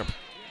called the cramp.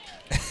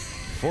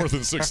 4th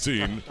and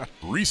 16.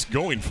 Reese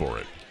going for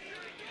it.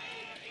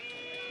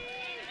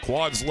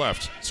 Quads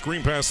left.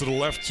 Screen pass to the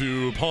left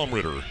to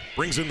Palmritter.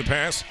 Brings in the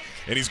pass,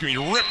 and he's going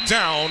to be ripped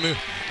down.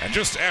 And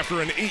just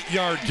after an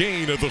 8-yard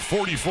gain at the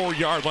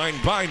 44-yard line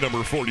by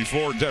number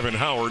 44, Devin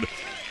Howard.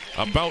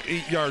 About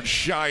 8 yards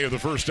shy of the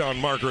first down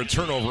marker. A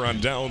turnover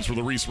on downs for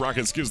the Reese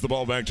Rockets. Gives the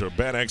ball back to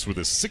Bad Axe with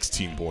a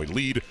 16-point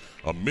lead.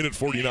 A minute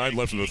 49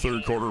 left in the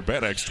third quarter.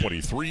 Bad Axe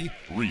 23,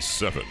 Reese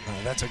 7.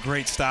 That's a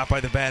great stop by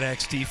the Bad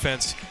Axe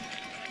defense.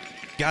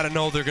 Got to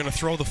know they're going to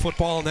throw the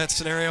football in that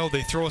scenario.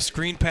 They throw a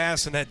screen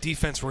pass, and that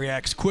defense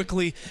reacts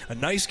quickly. A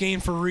nice gain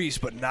for Reese,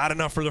 but not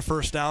enough for the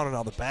first down. And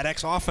now the Bad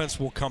Axe offense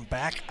will come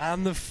back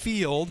on the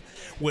field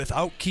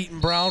without Keaton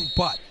Brown,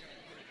 but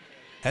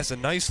has a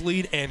nice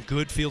lead and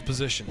good field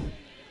position.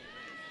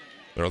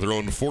 They're on their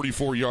own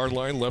 44-yard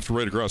line, left to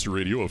right across the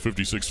radio, a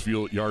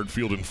 56-yard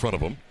field in front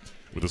of them,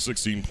 with a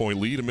 16-point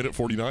lead, a minute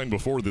 49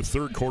 before the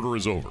third quarter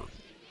is over.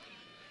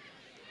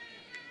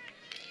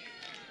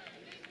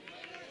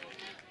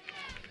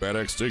 Bad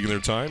Axe taking their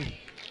time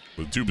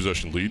with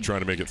 2-possession lead, trying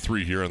to make it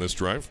 3 here on this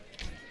drive.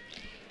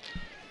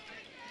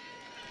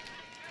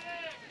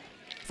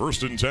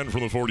 1st and 10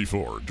 from the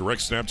 44.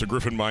 Direct snap to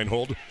Griffin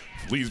Meinhold.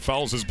 Lee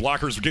follows his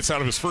blockers, gets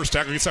out of his first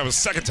tackle, gets out of his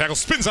second tackle,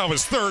 spins out of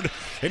his third,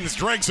 and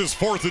drags his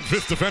 4th and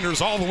 5th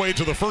defenders all the way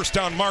to the first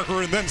down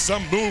marker, and then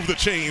some move the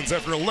chains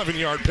after an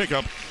 11-yard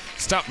pickup.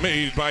 Stop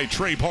made by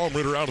Trey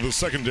Palmritter out of the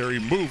secondary.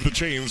 Move the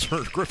chains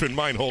for Griffin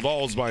Meinhold,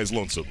 all by his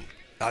lonesome.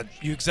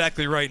 You're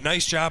exactly right.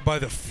 Nice job by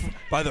the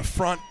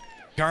front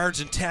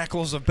guards and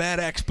tackles of Bad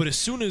Axe, but as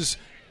soon as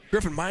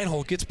Griffin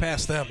Meinhold gets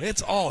past them,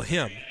 it's all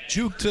him.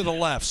 Juke to the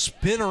left,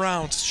 spin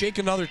around, shake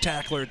another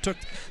tackler. It took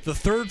the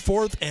 3rd,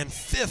 4th, and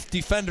 5th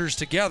defenders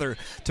together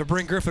to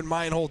bring Griffin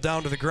Meinhold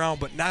down to the ground,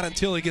 but not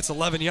until he gets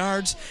 11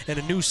 yards and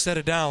a new set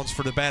of downs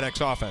for the Bad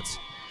Axe offense.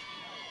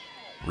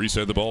 Reese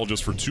had the ball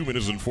just for 2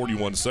 minutes and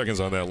 41 seconds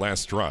on that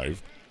last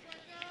drive.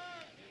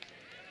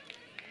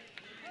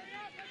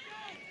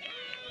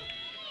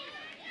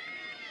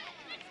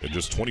 And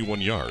just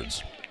 21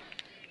 yards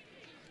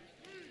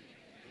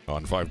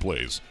on 5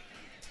 plays.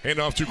 Hand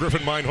off to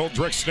Griffin Meinhold,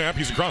 direct snap.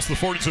 He's across the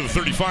 40 to the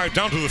 35,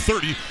 down to the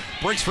 30.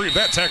 Breaks free of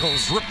that tackle and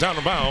is ripped down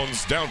of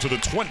bounds, down to the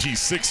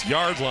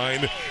 26-yard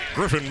line.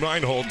 Griffin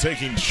Meinhold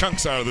taking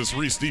chunks out of this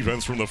Reese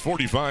defense from the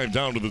 45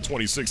 down to the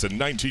 26, a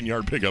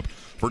 19-yard pickup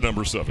for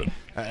number 7.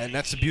 And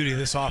that's the beauty of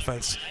this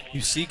offense.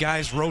 You see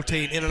guys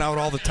rotating in and out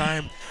all the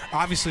time.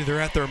 Obviously, they're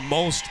at their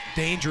most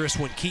dangerous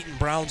when Keaton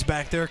Brown's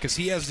back there because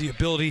he has the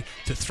ability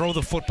to throw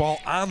the football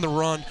on the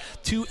run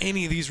to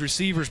any of these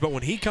receivers. But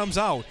when he comes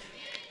out,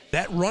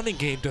 that running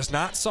game does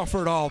not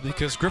suffer at all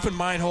because Griffin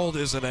Meinhold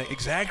is an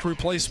exact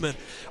replacement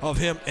of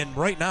him and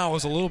right now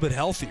is a little bit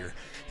healthier.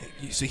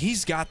 So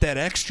he's got that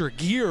extra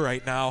gear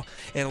right now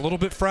and a little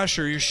bit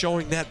fresher. You're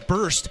showing that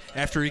burst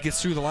after he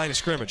gets through the line of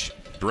scrimmage.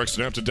 Direct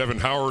snap to Devin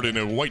Howard in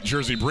a white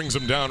jersey, brings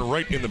him down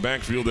right in the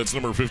backfield. That's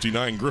number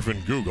 59,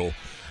 Griffin Google.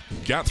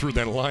 Got through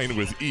that line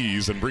with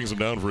ease and brings him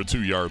down for a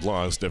 2-yard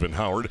loss, Devin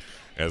Howard,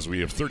 as we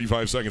have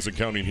 35 seconds and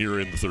counting here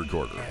in the third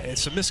quarter.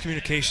 It's a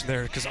miscommunication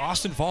there because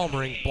Austin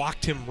Vollmering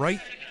blocked him right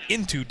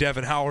into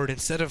Devin Howard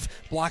instead of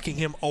blocking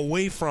him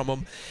away from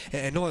him.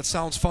 And I know that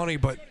sounds funny,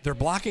 but they're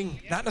blocking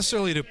not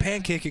necessarily to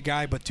pancake a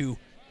guy, but to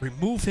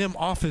remove him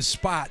off his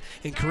spot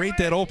and create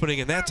that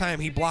opening. And that time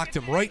he blocked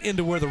him right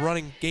into where the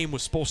running game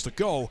was supposed to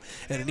go,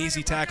 and an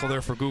easy tackle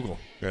there for Google.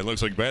 Yeah, it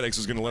looks like Bad Axe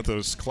is going to let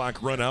this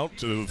clock run out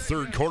to the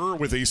third quarter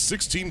with a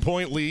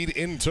 16-point lead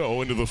in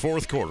tow into the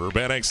fourth quarter.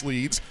 Bad Axe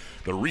leads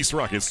the Reese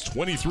Rockets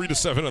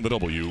 23-7 on the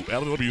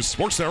LW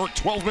Sports Network,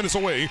 12 minutes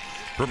away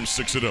from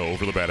 6-0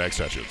 for the Bad Axe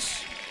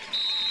Hatchets.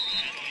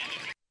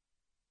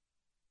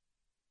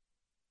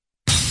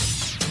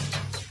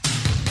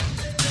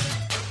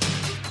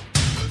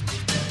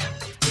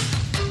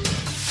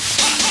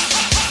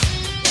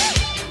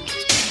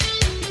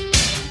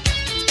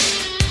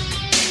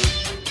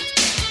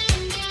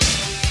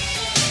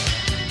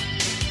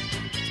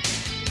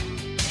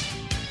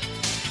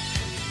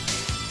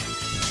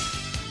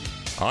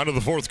 On to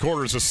the fourth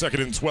quarter. It's a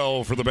 2nd and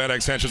 12 for the Bad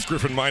Axe Hatchets.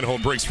 Griffin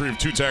Meinhold breaks free of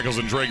 2 tackles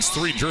and drags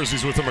 3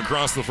 jerseys with him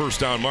across the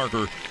first down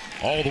marker,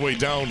 all the way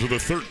down to the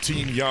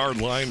 13-yard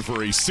line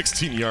for a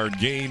 16-yard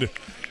gain.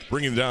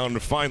 Bringing down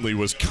finally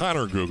was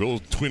Connor Google,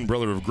 twin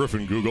brother of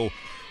Griffin Google,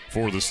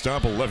 for the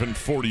stop.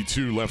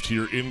 11:42 left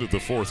here into the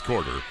fourth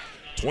quarter.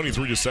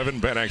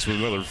 23-7, Bad Axe with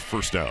another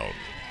first down.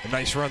 A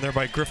nice run there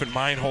by Griffin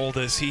Meinhold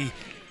as he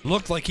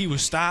looked like he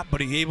was stopped,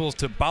 but he able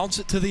to bounce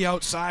it to the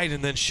outside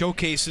and then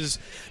showcases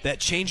that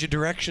change of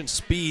direction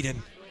speed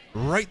and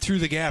right through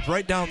the gap,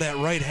 right down that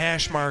right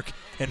hash mark,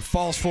 and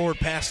falls forward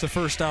past the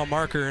first down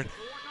marker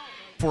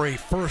for a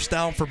first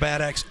down for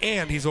Bad Axe,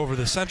 and he's over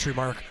the century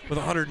mark with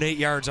 108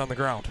 yards on the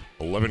ground.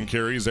 11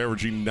 carries,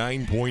 averaging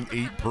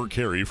 9.8 per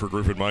carry for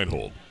Griffin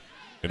Meinhold,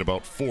 and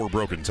about 4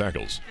 broken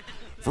tackles.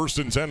 1st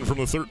and 10 from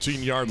the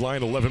 13-yard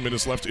line, 11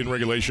 minutes left in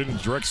regulation.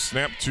 Direct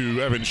snap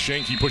to Evan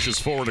Shank. He pushes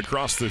forward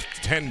across the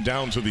 10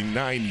 down to the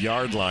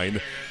 9-yard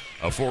line.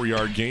 A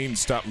 4-yard gain,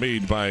 stop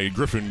made by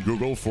Griffin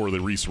Google for the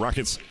Reese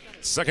Rockets.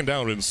 2nd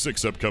down and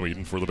 6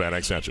 upcoming for the Bad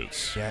Axe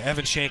Hatchets. Yeah,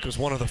 Evan Shank was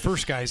one of the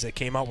first guys that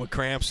came out with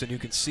cramps, and you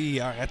can see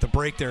at the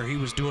break there he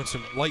was doing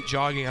some light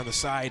jogging on the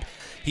side.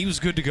 He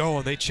was good to go,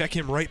 and they check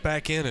him right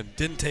back in, and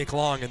didn't take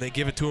long, and they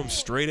give it to him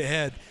straight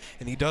ahead.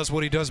 And he does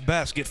what he does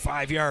best, get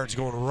 5 yards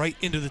going right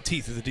into the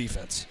teeth of the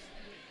defense.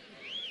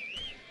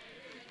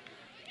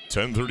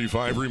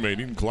 10:35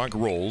 remaining, clock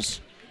rolls.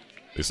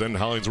 They send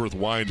Hollingsworth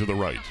wide to the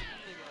right.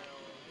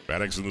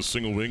 Bad Axe in the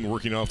single wing,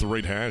 working off the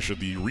right hash at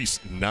the Reese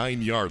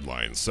 9-yard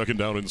line. 2nd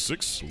down and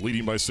 6,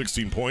 leading by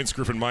 16 points.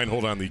 Griffin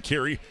Meinhold on the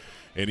carry,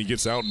 and he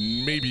gets out,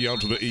 maybe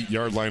out to the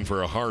 8-yard line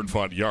for a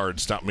hard-fought yard.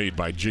 Stop made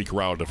by Jake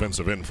Rao,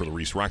 defensive end for the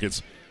Reese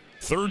Rockets.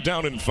 3rd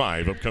down and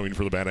 5 upcoming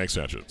for the Bad Axe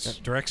Hatchets.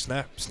 Direct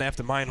snap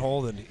to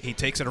Meinhold, and he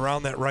takes it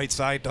around that right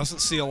side. Doesn't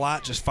see a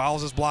lot, just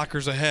follows his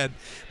blockers ahead,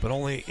 but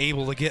only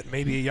able to get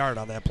maybe a yard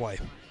on that play.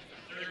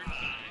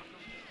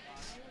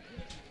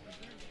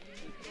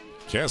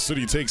 Cass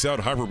City takes out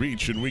Harbor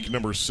Beach in week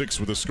number 6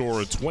 with a score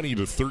of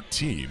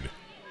 20-13.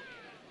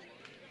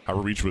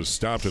 Harbor Beach was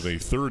stopped at a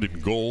 3rd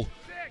and goal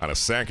on a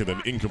sack and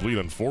then incomplete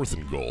on 4th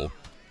and goal.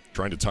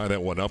 Trying to tie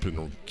that one up,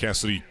 and Cass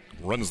City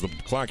runs the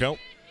clock out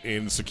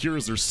and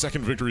secures their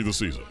 2nd victory of the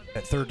season.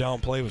 That 3rd down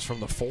play was from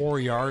the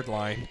 4-yard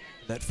line.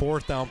 That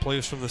 4th down play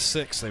was from the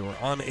 6. They were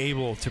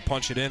unable to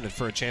punch it in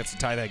for a chance to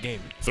tie that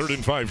game. 3rd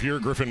and 5 here.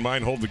 Griffin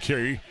Meinhold the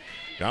carry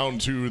down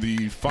to the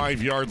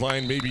 5-yard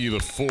line, maybe the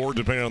 4,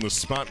 depending on the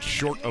spot,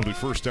 short of the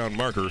first down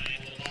marker.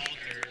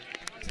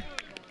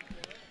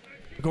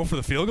 Go for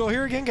the field goal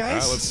here again,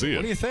 guys? Let's see it.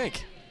 What do you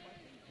think?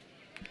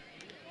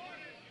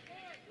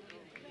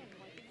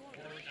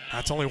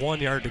 That's only 1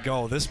 yard to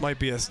go. This might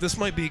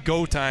be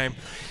go time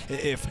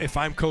if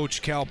I'm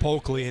Coach Cal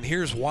Polkley, and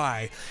here's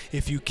why.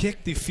 If you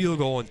kick the field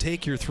goal and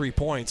take your 3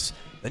 points,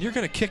 then you're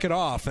going to kick it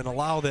off and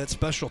allow that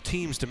special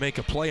teams to make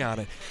a play on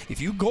it. If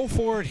you go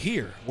for it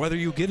here, whether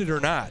you get it or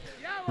not,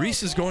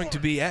 Reese is going to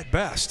be, at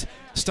best,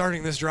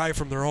 starting this drive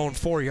from their own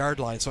 4-yard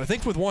line. So I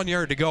think with 1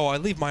 yard to go, I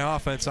leave my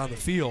offense on the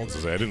field.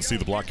 I didn't see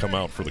the block come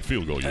out for the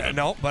field goal yet.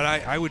 No, but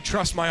I would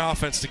trust my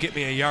offense to get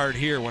me a yard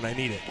here when I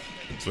need it.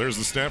 So there's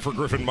the snap for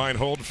Griffin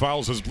Meinhold.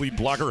 Fouls his lead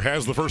blocker,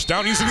 has the first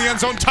down. He's in the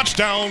end zone.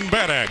 Touchdown,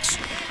 Bad Axe.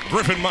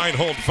 Griffin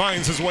Meinhold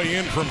finds his way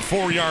in from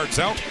 4 yards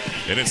out,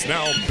 and it's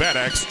now Bad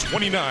Axe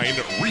 29,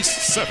 Reese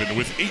 7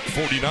 with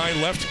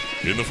 8:49 left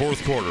in the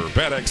fourth quarter.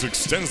 Bad Axe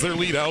extends their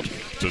lead out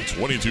to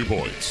 22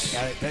 points.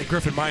 That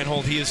Griffin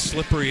Meinhold, he is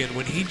slippery, and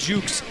when he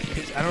jukes,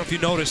 I don't know if you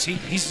notice,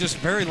 he's just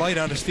very light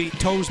on his feet,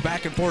 toes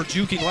back and forth,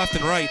 juking left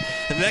and right,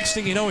 and the next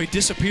thing you know, he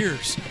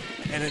disappears.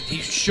 And then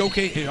he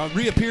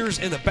reappears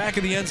in the back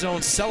of the end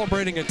zone,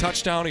 celebrating a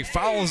touchdown. He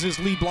follows his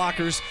lead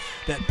blockers,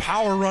 that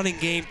power running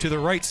game to the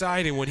right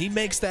side, and when he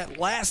makes that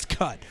last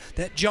cut,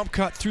 that jump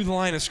cut through the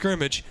line of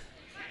scrimmage,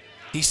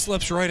 he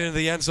slips right into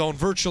the end zone,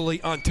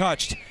 virtually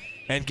untouched,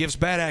 and gives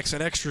Bad Axe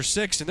an extra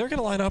 6, and they're going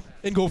to line up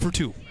and go for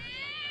 2.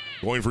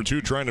 Going for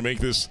 2, trying to make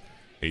this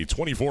a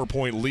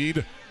 24-point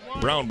lead.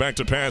 Brown back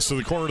to pass to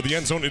the corner of the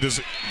end zone. It is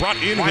brought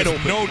in Wide with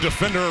open. no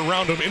defender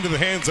around him into the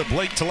hands of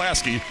Blake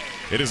Tulaski.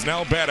 It is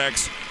now Bad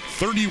Axe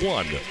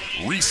 31,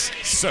 Reese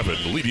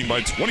 7, leading by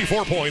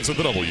 24 points at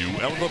the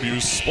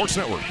WLW Sports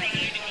Network.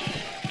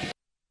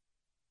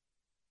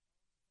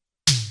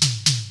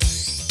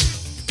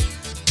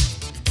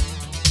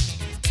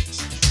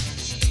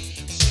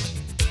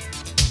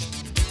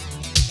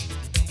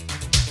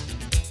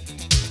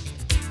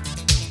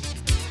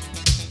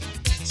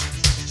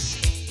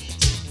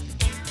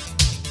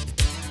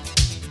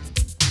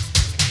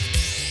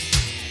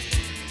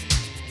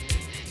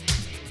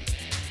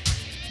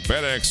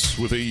 Bad Axe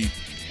with a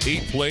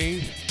 8-play,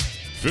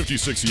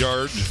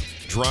 56-yard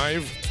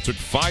drive. Took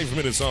 5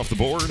 minutes off the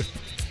board.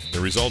 It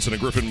results in a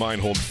Griffin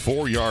Meinhold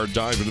 4-yard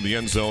dive into the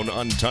end zone,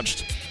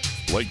 untouched.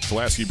 Blake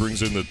Tulaski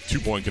brings in the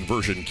 2-point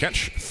conversion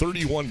catch,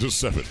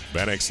 31-7.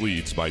 Bad Axe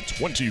leads by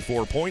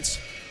 24 points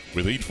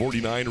with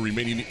 8:49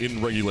 remaining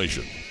in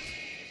regulation.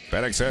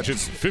 Bad Axe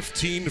Hatchets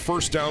 15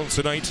 first downs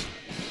tonight,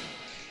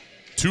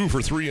 2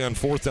 for 3 on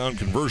 4th down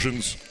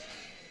conversions.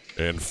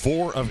 and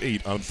 4 of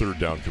 8 on third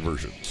down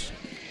conversions.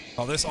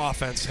 Well, this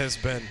offense has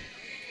been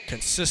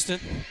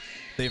consistent.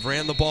 They've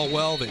ran the ball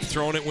well. They've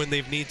thrown it when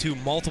they've need to.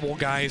 Multiple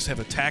guys have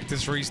attacked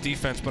this Reese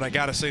defense, but I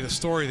got to say the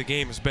story of the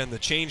game has been the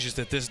changes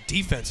that this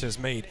defense has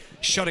made,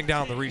 shutting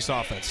down the Reese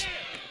offense.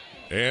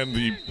 And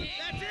the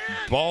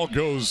ball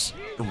comes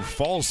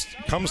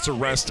to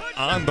rest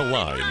on the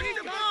line.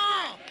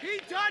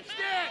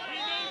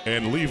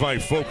 And Levi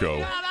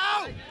Foco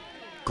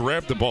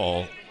grabbed the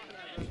ball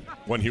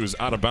when he was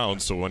out of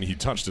bounds, so when he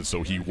touched it,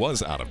 so he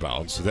was out of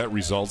bounds. So that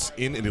results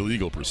in an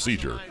illegal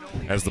procedure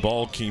as the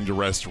ball came to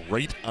rest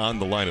right on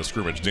the line of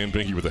scrimmage. Dan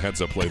Binky with a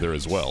heads-up play there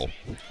as well.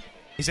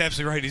 He's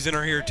absolutely right. He's in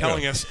our ear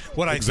telling us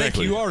what I think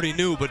you already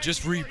knew, but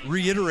just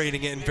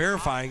reiterating it and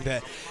verifying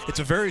that it's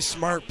a very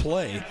smart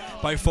play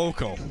by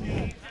Foco.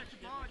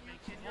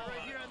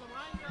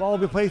 Ball will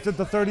be placed at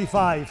the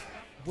 35.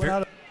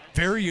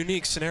 Very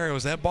unique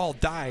scenarios. That ball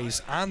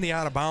dies on the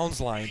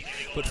out-of-bounds line,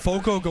 but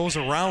Foco goes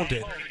around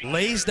it,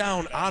 lays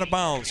down out of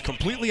bounds,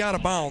 completely out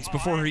of bounds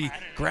before he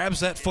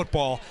grabs that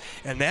football,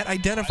 and that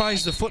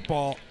identifies the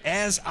football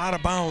as out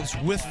of bounds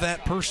with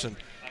that person.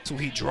 So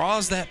he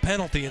draws that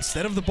penalty.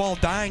 Instead of the ball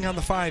dying on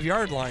the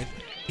 5-yard line,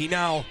 he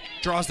now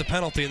draws the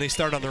penalty, and they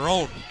start on their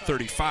own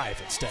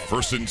 35 instead.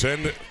 1st and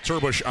 10,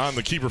 Turbush on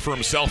the keeper for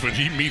himself, and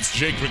he meets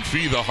Jake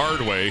McPhee the hard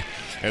way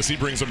as he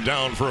brings him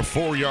down for a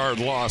 4-yard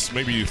loss,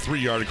 maybe a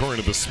 3-yard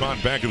according to the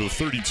spot back of the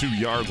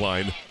 32-yard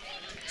line.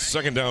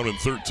 2nd down and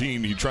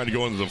 13. He tried to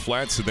go into the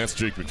flats, and that's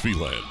Jake McPhee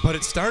land. But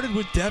it started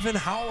with Devin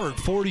Howard,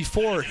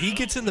 44. He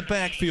gets in the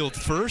backfield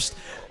first,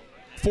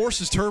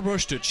 forces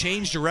Turbush to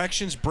change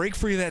directions, break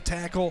free of that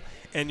tackle,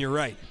 and you're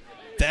right.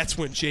 That's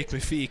when Jake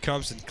McPhee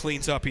comes and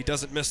cleans up. He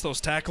doesn't miss those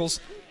tackles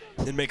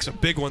and makes a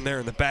big one there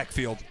in the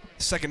backfield.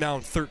 2nd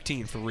down,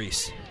 13 for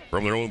Reese.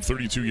 From their own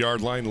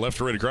 32-yard line, left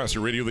to right across the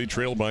radio, they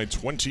trailed by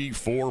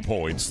 24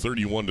 points,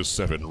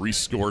 31-7. Reese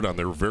scored on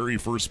their very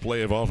first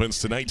play of offense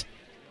tonight.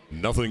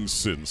 Nothing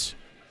since,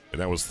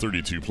 and that was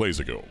 32 plays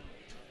ago.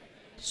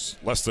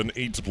 Less than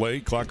 8 to play.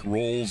 Clock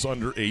rolls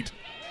under 8.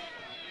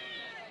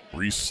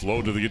 Reese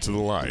slow to get to the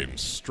line.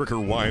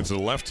 Stricker wide to the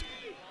left.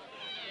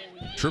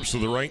 Trips to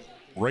the right.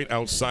 Right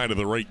outside of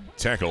the right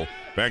tackle.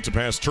 Back to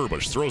pass,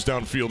 Turbush. Throws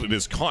downfield. It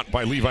is caught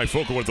by Levi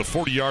Foco at the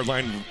 40-yard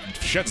line.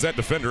 Sheds that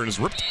defender and is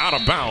ripped out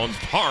of bounds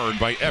hard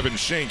by Evan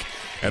Shank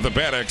at the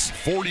Bad X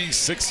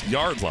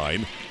 46-yard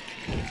line.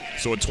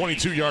 So a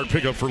 22-yard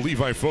pickup for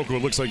Levi Foco.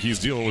 It looks like he's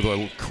dealing with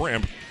a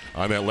cramp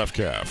on that left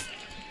calf.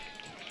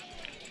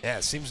 Yeah,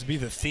 it seems to be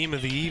the theme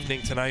of the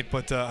evening tonight,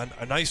 but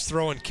a nice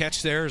throw and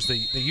catch there as they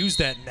use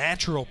that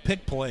natural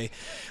pick play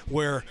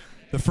where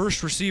the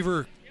first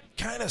receiver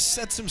kind of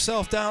sets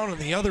himself down and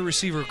the other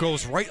receiver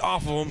goes right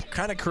off of him,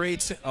 kind of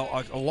creates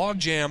a log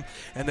jam,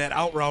 and that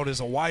out route is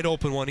a wide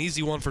open one,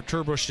 easy one for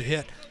Turbush to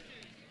hit.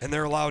 And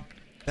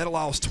that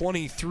allows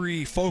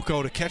 23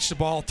 Foco to catch the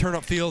ball, turn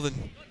upfield,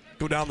 and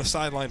go down the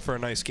sideline for a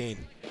nice gain.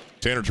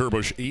 Tanner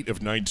Turbush, 8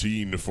 of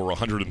 19 for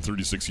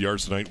 136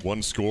 yards tonight,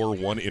 1 score,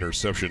 1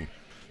 interception,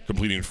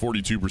 completing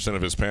 42%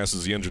 of his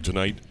passes he entered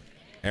tonight,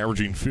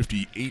 averaging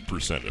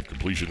 58% of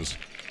completions.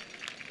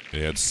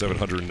 He had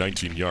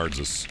 719 yards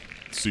this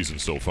season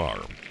so far.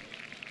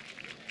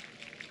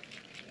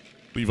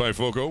 Levi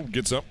Foco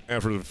gets up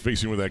after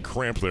facing with that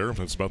cramp there.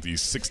 That's about the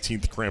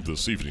 16th cramp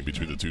this evening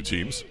between the two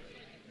teams.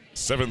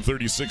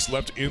 7:36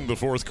 left in the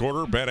fourth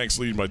quarter. Bad X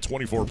leading by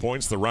 24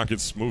 points. The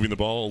Rockets moving the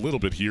ball a little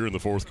bit here in the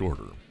fourth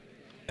quarter.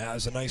 That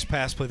was a nice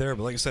pass play there,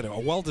 but like I said, a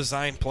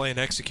well-designed play and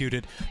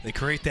executed. They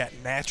create that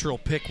natural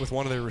pick with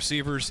one of their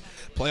receivers.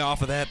 Play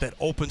off of that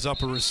opens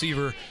up a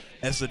receiver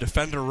as the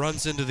defender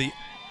runs into the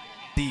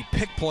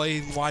pick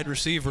play. Wide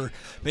receiver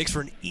makes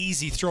for an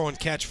easy throw and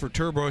catch for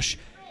Turbush.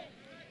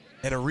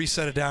 And a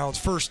reset of downs.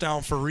 1st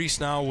down for Reese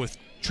now with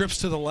trips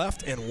to the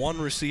left and 1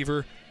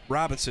 receiver,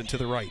 Robinson, to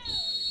the right.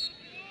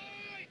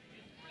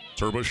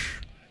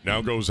 Turbush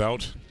now goes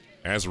out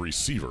as a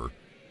receiver.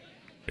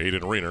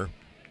 Aiden Rayner.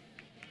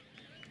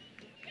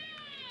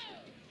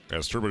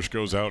 As Turbush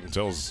goes out and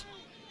tells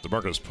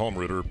DeMarcus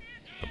Palmritter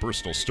a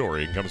personal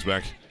story and comes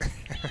back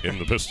in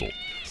the pistol.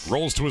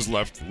 Rolls to his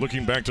left,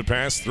 looking back to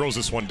pass, throws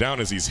this one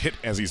down as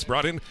he's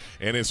brought in,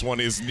 and this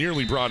one is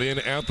nearly brought in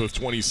at the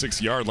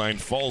 26-yard line,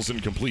 falls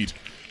incomplete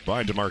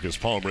by DeMarcus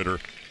Palmritter.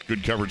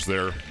 Good coverage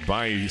there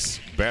by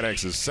Bad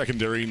X's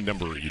secondary,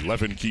 number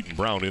 11, Keaton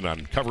Brown, in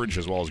on coverage,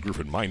 as well as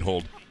Griffin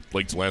Meinhold,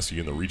 Blake Delassie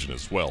in the region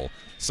as well.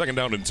 2nd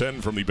down and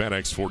 10 from the Bad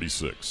X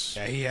 46.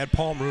 Yeah, he had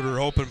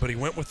Palmritter open, but he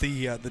went with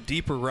the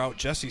deeper route.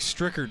 Jesse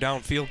Stricker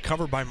downfield,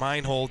 covered by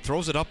Meinhold,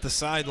 throws it up the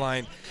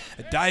sideline.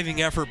 A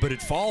diving effort, but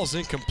it falls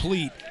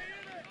incomplete.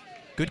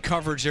 Good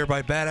coverage there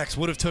by Bad X.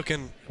 Would have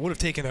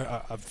taken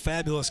a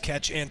fabulous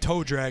catch and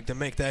toe drag to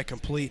make that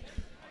complete.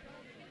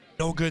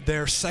 No good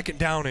there. 2nd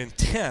down and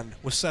 10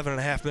 with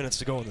 7.5 minutes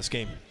to go in this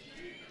game.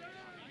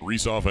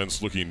 Reese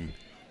offense looking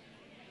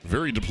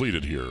very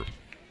depleted here.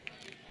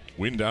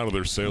 Wind out of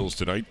their sails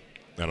tonight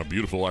on a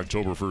beautiful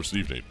October 1st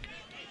evening.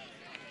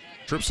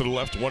 Trips to the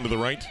left, 1 to the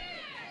right.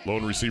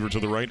 Lone receiver to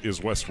the right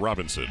is Wes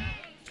Robinson.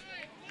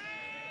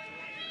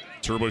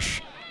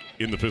 Turbush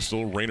in the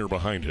pistol, Rayner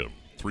behind him.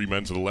 3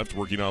 men to the left,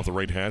 working off the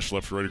right hash,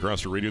 left to right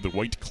across the radio, the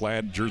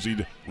white-clad,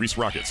 jerseyed Reese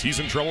Rockets. He's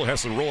in trouble,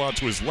 has to roll out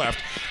to his left.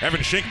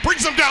 Evan Shank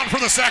brings him down for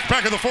the sack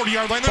back of the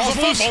 40-yard line. There's a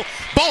fumble.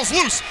 Ball's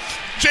loose.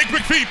 Jake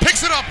McPhee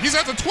picks it up. He's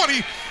at the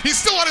 20. He's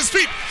still on his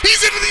feet.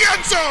 He's into the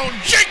end zone.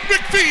 Jake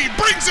McPhee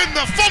brings in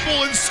the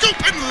fumble and scoop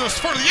into this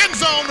for the end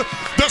zone.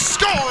 The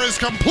score is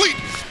complete.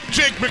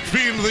 Jake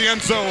McPhee into the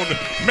end zone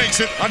makes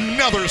it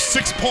another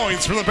 6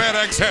 points for the Bad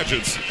Axe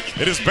Hatchets.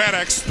 It is Bad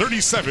Axe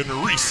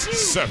 37,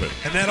 Reese 7.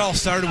 And that all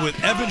started with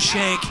Evan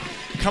Shank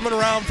coming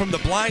around from the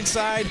blind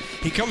side.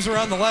 He comes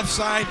around the left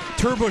side.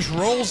 Turbush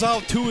rolls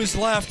out to his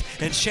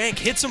left, and Shank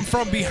hits him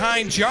from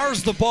behind,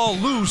 jars the ball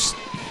loose,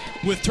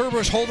 with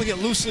Turbush holding it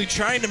loosely,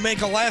 trying to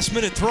make a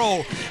last-minute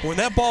throw. When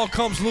that ball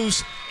comes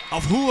loose,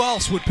 of who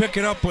else would pick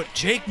it up but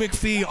Jake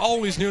McPhee,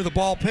 always near the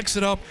ball, picks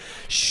it up,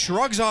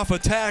 shrugs off a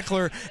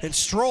tackler, and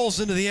strolls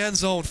into the end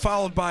zone,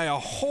 followed by a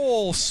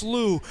whole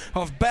slew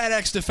of Bad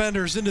Axe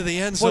defenders into the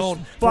end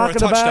zone for a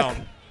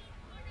touchdown.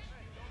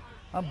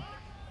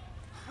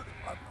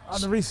 On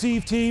the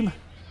receive team,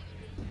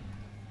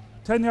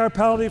 10-yard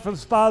penalty for the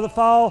spot of the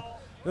foul.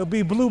 It'll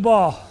be blue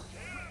ball.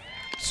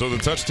 So the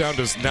touchdown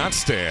does not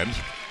stand.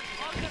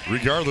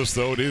 Regardless,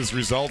 though, it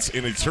results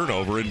in a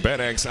turnover in Bad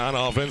Axe on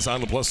offense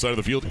on the plus side of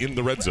the field in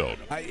the red zone.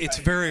 It's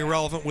very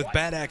relevant with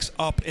Bad Axe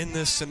up in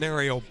this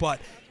scenario, but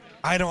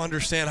I don't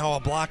understand how a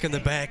block in the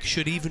back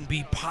should even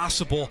be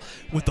possible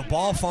with the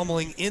ball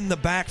fumbling in the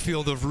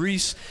backfield of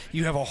Reese.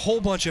 You have a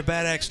whole bunch of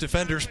Bad Axe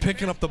defenders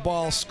picking up the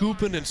ball,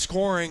 scooping and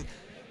scoring.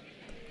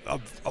 A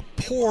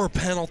poor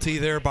penalty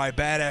there by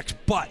Bad Axe,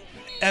 but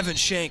Evan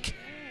Shank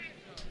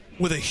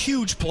with a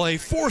huge play,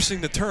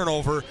 forcing the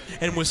turnover,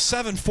 and with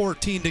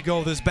 7:14 to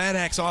go, this Bad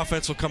Axe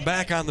offense will come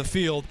back on the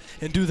field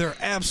and do their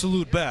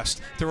absolute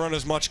best to run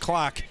as much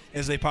clock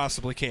as they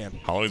possibly can.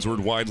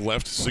 Hollingsworth wide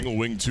left, single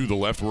wing to the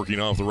left, working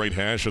off the right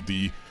hash at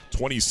the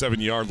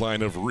 27-yard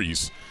line of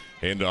Reese.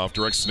 Handoff,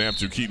 direct snap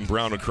to Keaton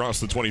Brown across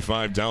the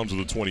 25 down to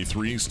the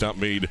 23. Stop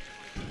made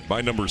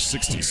by number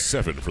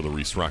 67 for the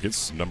Reese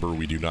Rockets, number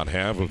we do not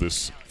have of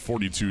this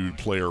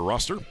 42-player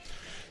roster.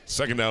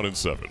 Second down and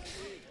 7.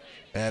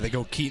 They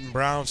go Keaton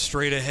Brown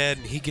straight ahead,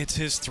 and he gets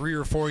his 3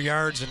 or 4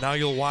 yards, and now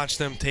you'll watch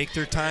them take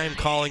their time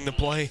calling the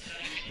play,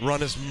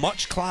 run as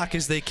much clock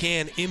as they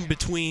can in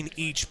between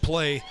each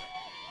play,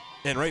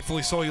 and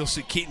rightfully so, you'll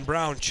see Keaton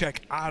Brown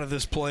check out of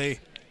this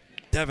play,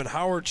 Devin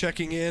Howard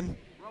checking in,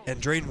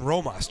 and Drayden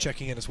Romas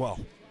checking in as well.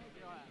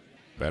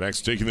 Bad Axe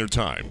taking their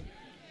time.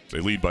 They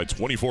lead by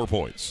 24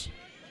 points.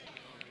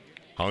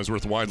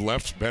 Hollingsworth wide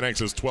left. Bad Axe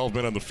has 12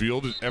 men on the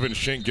field. Evan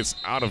Shank gets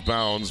out of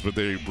bounds, but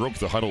they broke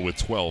the huddle with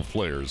 12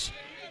 players.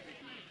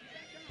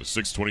 With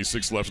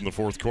 6:26 left in the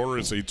fourth quarter,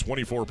 it's a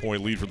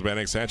 24-point lead for the Bad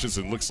Axe Hatchets.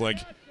 It looks like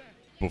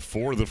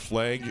before the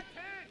flag,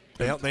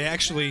 they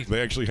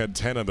actually had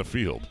 10 on the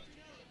field.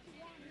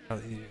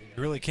 You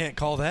really can't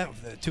call that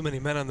too many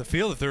men on the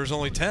field if there's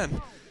only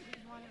 10.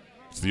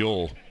 It's the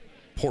old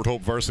Port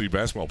Hope varsity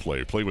basketball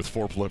play with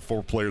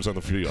four players on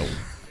the field.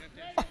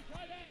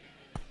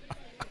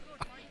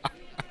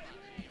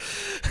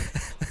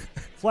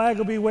 Flag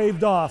will be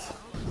waved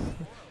off.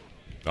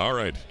 All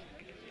right.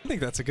 I think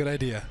that's a good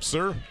idea.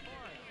 Sir,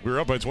 we're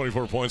up by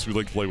 24 points. We'd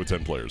like to play with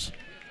 10 players.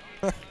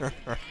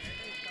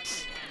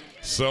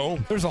 So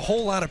there's a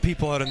whole lot of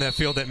people out in that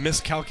field that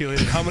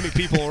miscalculated how many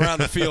people were on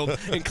the field,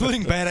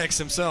 including Bad Axe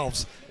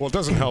themselves. Well, it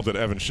doesn't help that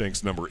Evan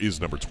Shank's number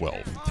is number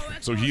 12.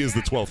 So he is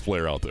the 12th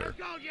player out there.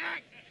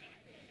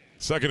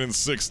 Second and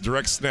 6,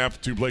 direct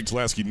snap to Blake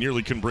Tulaski.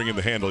 Nearly couldn't bring in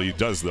the handle. He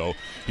does, though.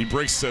 He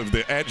breaks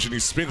the edge, and he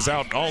spins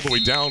out all the way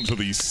down to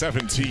the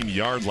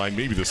 17-yard line,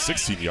 maybe the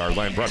 16-yard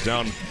line. Brought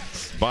down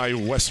by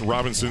Wes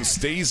Robinson.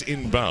 Stays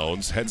in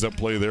bounds. Heads-up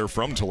play there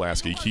from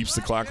Tulaski. Keeps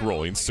the clock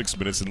rolling. 6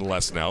 minutes and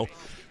less now.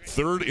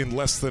 Third in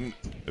less than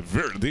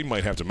 – they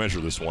might have to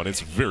measure this one. It's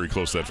very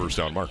close to that first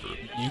down marker.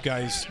 You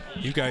guys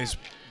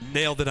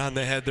nailed it on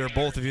the head there,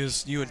 both of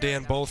you and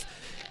Dan both.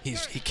 He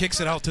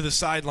kicks it out to the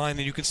sideline,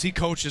 and you can see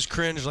coaches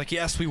cringe like,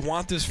 yes, we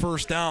want this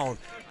first down.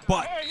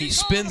 But he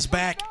spins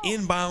back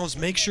inbounds,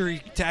 make sure he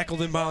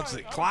tackled inbounds.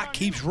 The clock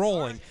keeps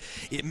rolling.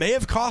 It may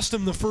have cost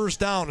him the first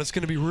down. It's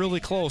going to be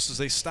really close as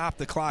they stop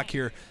the clock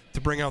here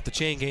to bring out the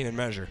chain gain and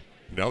measure.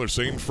 Now they're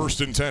saying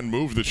 1st and 10,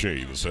 move the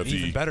chains.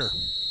 Even better.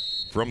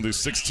 From the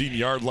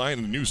 16-yard line,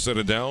 a new set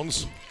of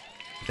downs.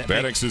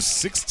 Bad Axe's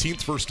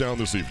 16th first down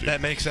this evening.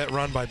 That makes that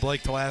run by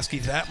Blake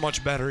Tulaski that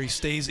much better. He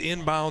stays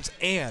inbounds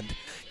and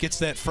gets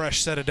that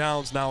fresh set of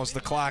downs now as the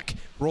clock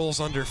rolls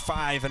under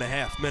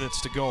 5.5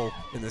 minutes to go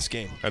in this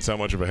game. That's how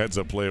much of a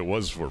heads-up play it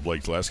was for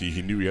Blake Tulaski.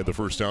 He knew he had the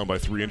first down by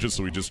 3 inches,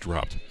 so he just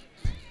dropped.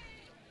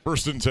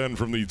 1st and 10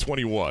 from the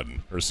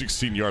 21, or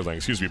 16-yard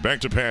line,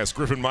 Back to pass,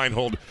 Griffin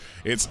Meinhold.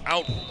 It's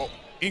out,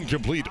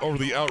 incomplete over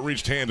the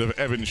outreached hand of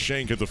Evan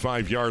Shank at the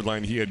 5-yard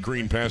line. He had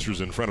green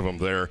pastures in front of him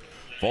there.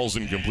 Falls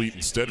incomplete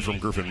instead from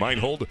Griffin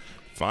Meinhold.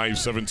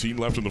 5:17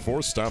 left in the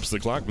fourth. Stops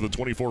the clock with a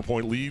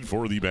 24-point lead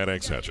for the Bad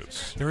Axe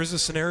Hatchets. There is a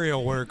scenario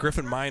where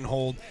Griffin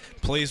Meinhold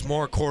plays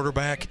more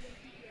quarterback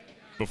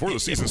Before the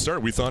season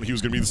started, we thought he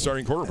was going to be the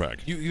starting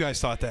quarterback. You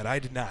guys thought that. I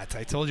did not.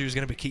 I told you he was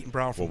going to be Keaton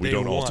Brown from Well, we day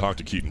don't all one. talk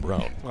to Keaton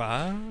Brown.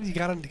 Well, you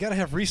gotta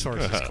have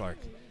resources, Clark.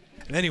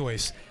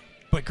 Anyways,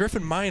 but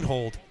Griffin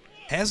Meinhold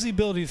has the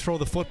ability to throw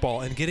the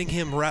football, and getting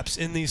him reps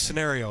in these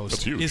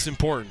scenarios is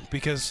important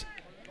because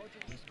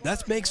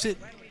that makes it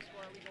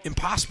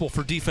impossible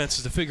for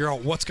defenses to figure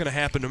out what's going to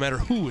happen no matter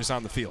who is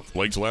on the field.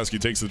 Blake Gillespie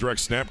takes the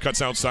direct snap,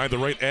 cuts outside the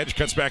right edge,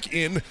 cuts back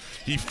in.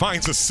 He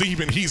finds a seam,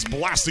 and he's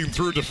blasting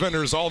through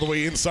defenders all the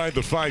way inside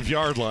the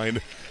 5-yard line,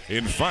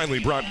 and finally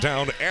brought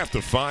down at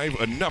the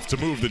 5, enough to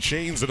move the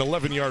chains. An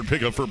 11-yard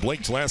pickup for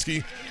Blake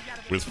Gillespie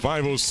with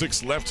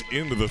 5:06 left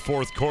into the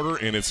fourth quarter,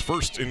 and it's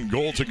 1st and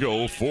goal to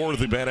go for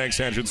the Bad Axe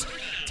Hatchets.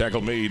 Tackle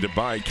made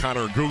by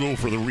Connor Google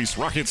for the Reese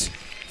Rockets.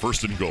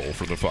 1st and goal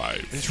from the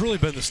 5. It's really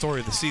been the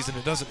story of the season.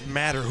 It doesn't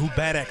matter who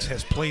Bad Axe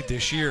has played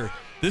this year.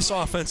 This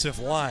offensive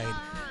line,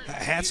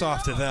 hats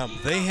off to them.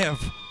 They have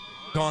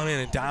gone in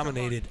and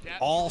dominated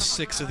all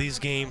 6 of these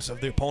games of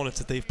the opponents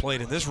that they've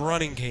played. And this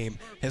running game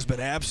has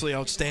been absolutely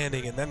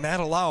outstanding. And then that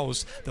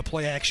allows the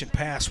play-action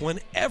pass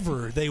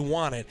whenever they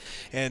want it.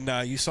 And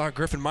you saw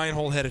Griffin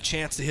Meinhold had a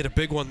chance to hit a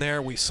big one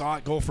there. We saw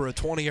it go for a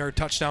 20-yard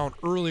touchdown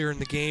earlier in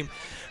the game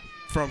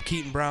from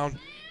Keaton Brown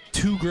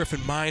to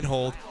Griffin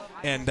Meinhold.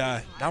 And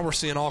now we're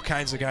seeing all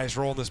kinds of guys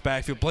roll in this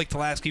backfield. Blake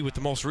Gillespie with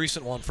the most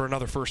recent one for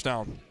another 1st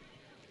down.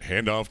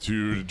 Handoff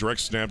to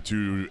direct snap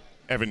to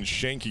Evan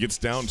Shank. He gets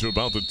down to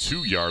about the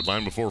 2-yard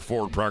line before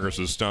forward progress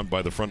is stopped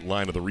by the front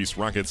line of the Reese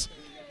Rockets.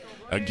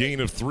 A gain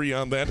of 3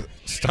 on that.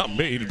 Stop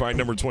made by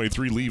number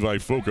 23, Levi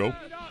Foco.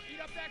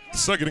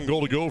 2nd and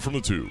goal to go from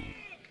the 2.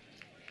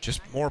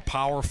 Just more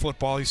power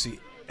football. You see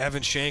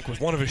Evan Shank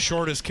with one of his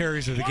shortest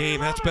carries of the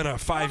game. That's been a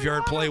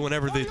 5-yard play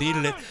whenever they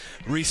needed it.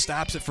 Reese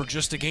stops it for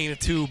just a gain of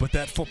 2, but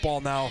that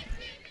football now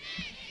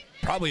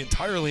probably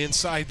entirely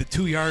inside the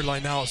 2-yard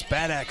line now as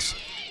Bad Axe,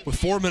 with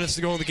 4 minutes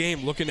to go in the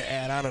game, looking to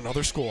add on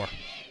another score.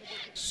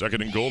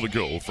 2nd and goal to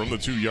go from the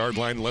 2-yard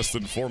line. Less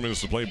than 4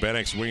 minutes to play. Bad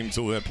Axe waiting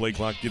until that play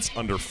clock gets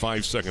under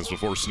 5 seconds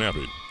before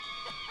snapping.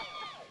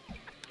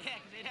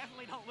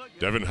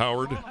 Devin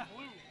Howard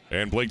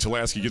and Blake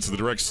Gillespie gets to the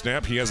direct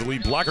snap. He has a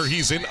lead blocker.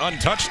 He's in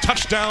untouched.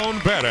 Touchdown,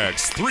 Bad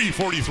Axe.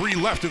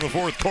 3:43 left in the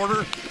fourth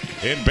quarter,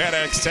 and Bad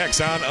Axe tacks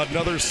on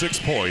another 6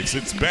 points.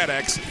 It's Bad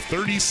Axe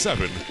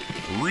 37,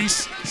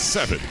 Reese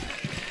 7,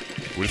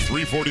 with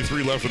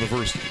 3:43 left in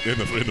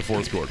the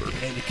fourth quarter.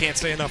 And you can't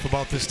say enough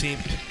about this team.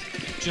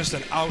 Just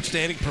an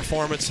outstanding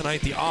performance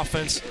tonight. The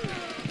offense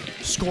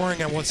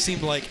scoring on what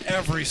seemed like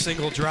every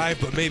single drive,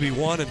 but maybe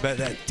one. And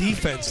that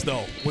defense,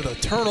 though, with a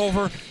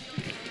turnover,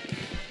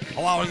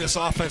 allowing this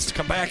offense to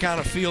come back on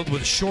a field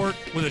with a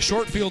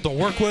short field to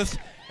work with,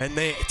 and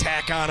they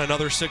tack on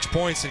another 6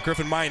 points, and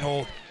Griffin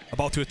Meinhold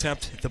about to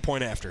attempt the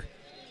point after.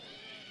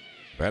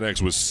 Bad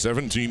Axe with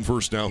 17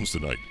 first downs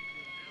tonight.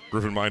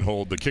 Griffin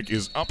Meinhold, the kick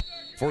is up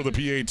for the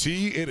PAT.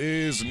 It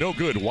is no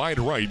good. Wide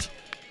right.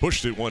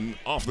 Pushed it one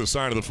off the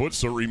side of the foot,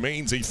 so it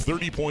remains a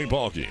 30-point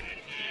ball game.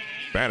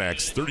 Bad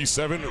Axe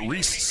 37,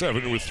 Reese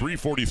 7 with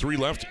 3:43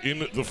 left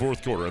in the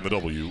fourth quarter on the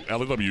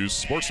WLEW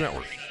Sports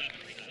Network.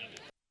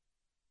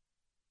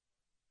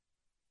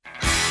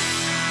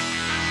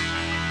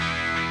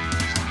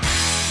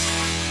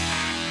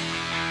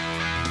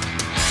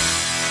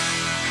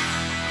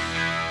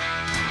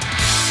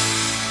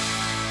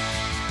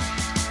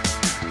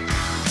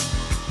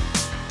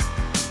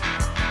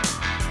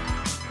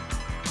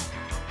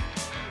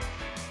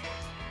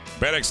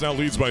 Bad Axe now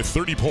leads by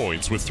 30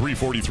 points with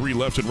 3:43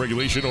 left in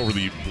regulation over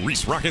the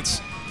Reese Rockets.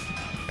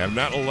 Have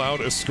not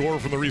allowed a score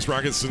from the Reese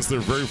Rockets since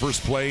their very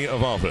first play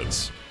of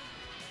offense.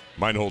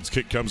 Meinhold's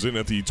kick comes in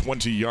at the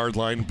 20-yard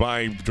line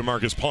by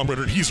DeMarcus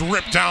Palmer. He's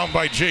ripped down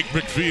by Jake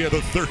McPhee at the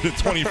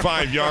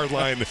 25-yard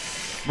line.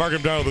 Mark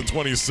him down to the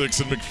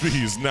 26, and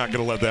McPhee's not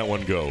going to let that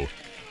one go.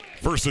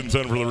 1st and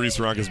 10 for the Reese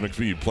Rockets.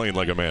 McPhee playing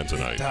like a man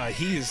tonight.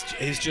 He's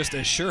just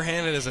as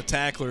sure-handed as a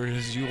tackler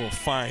as you will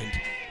find.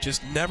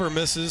 Just never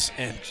misses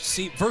and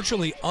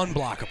virtually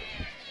unblockable.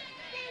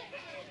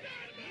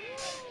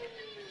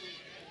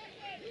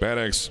 Bad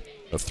Axe,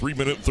 a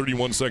 3-minute,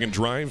 31-second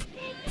drive,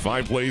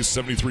 5 plays,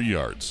 73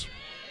 yards.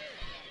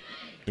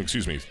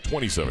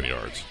 27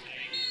 yards.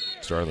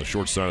 Start on the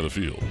short side of the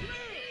field.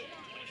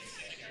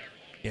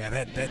 Yeah,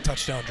 that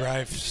touchdown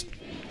drive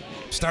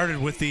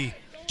started with the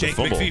Jake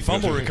McPhee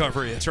fumble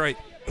recovery. That's right.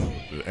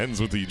 It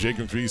ends with the Jake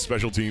McPhee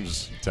special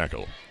teams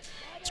tackle.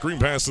 Screen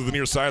pass to the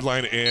near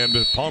sideline, and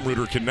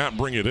Palmrooter cannot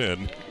bring it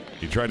in.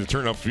 He tried to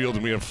turn upfield,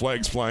 and we have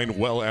flags flying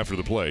well after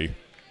the play.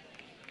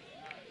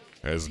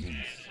 As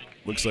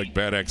looks like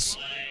Bad Axe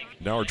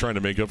now are trying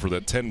to make up for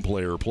that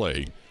 10-player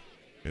play.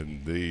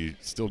 And they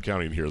still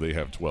counting here. They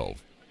have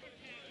 12.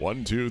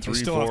 1, 2,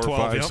 3, 4,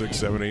 5, 6,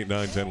 7, 8,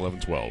 9, 10, 11,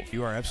 12.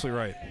 You are absolutely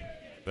right.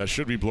 That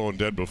should be blown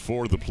dead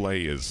before the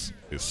play is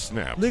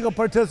snapped. Legal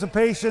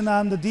participation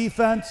on the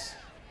defense.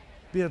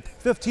 Be a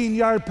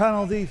 15-yard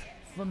penalty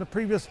from the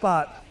previous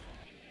spot.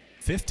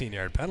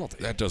 15-yard penalty.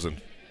 That doesn't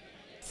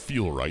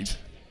feel right.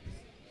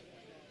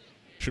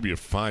 Should be a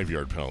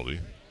 5-yard penalty.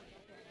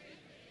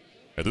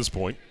 At this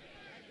point,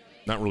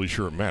 not really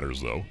sure it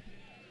matters, though.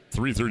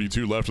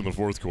 3:32 left in the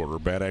fourth quarter.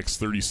 Bad Axe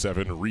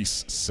 37,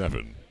 Reese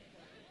 7.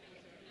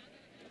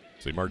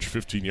 So they march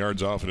 15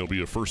 yards off, and it'll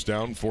be a first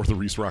down for the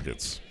Reese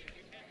Rockets.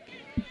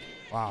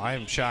 Wow, I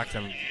am shocked.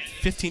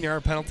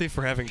 15-yard penalty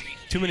for having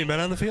too many men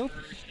on the field?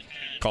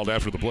 Called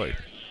after the play.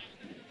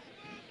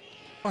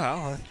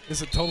 Well,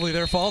 is it totally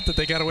their fault that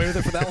they got away with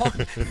it for that long?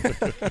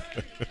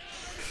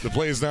 The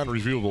play is not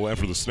reviewable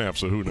after the snap,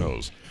 so who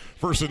knows.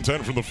 First and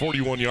 10 from the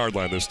 41-yard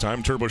line this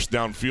time. Turbush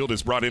downfield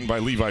is brought in by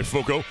Levi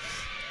Foco.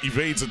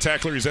 Evades a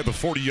tackler. He's at the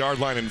 40-yard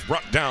line and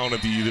brought down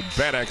at the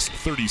Bad Axe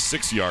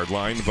 36-yard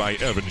line by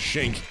Evan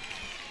Schenk.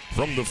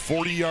 From the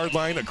 40-yard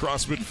line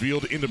across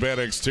midfield into Bad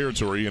Axe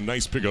territory, a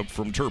nice pickup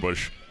from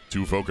Turbush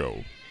to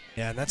Foco.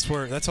 Yeah, and that's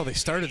how they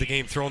started the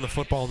game, throwing the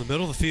football in the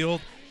middle of the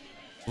field,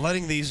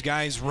 letting these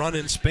guys run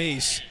in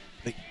space.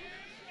 They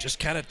just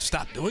kind of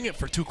stopped doing it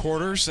for 2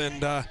 quarters,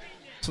 and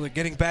so they're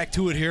getting back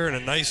to it here, and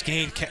a nice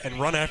gain and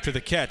run after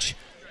the catch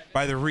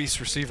by the Reese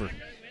receiver.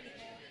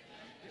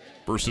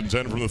 First and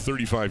 10 from the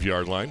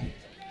 35-yard line.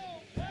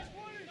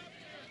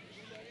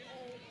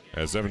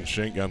 As Evan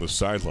Schenk on the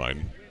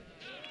sideline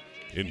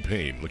in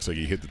pain. Looks like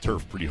he hit the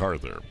turf pretty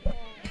hard there.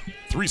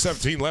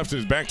 3:17 left.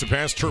 Is back to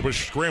pass.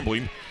 Turbush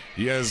scrambling.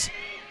 He has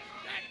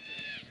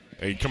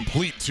a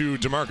complete to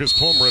DeMarcus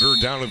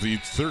Palmritter down at the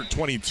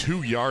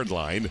 22-yard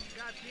line.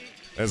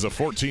 As a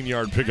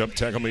 14-yard pickup,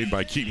 tackle made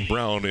by Keaton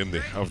Brown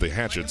of the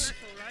Hatchets.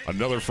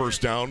 Another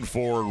first down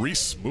for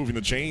Reese, moving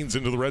the chains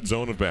into the red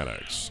zone of Bad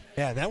Axe.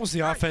 Yeah, that was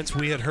the offense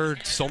we had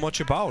heard so much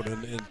about,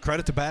 and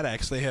credit to Bad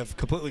Axe. They have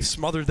completely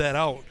smothered that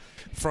out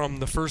from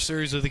the first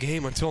series of the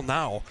game until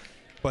now.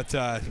 But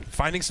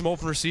finding some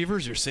open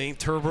receivers, you're seeing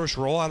Turbush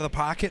roll out of the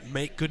pocket,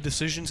 make good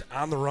decisions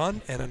on the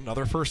run, and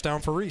another first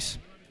down for Reese.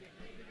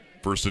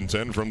 First and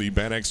 10 from the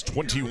Bad Axe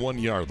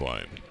 21-yard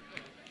line.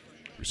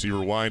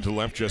 Receiver wide to the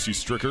left, Jesse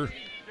Stricker,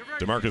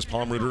 DeMarcus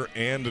Palmritter,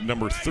 and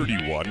number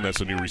 31.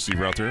 That's a new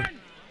receiver out there.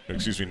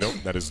 Excuse me, no,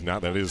 that is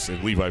not. That is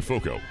Levi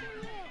Foco.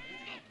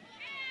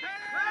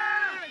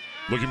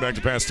 Looking back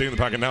to pass, staying in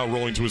the pocket now,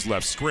 rolling to his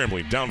left,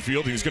 scrambling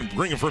downfield. He's going to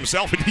bring it for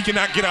himself, and he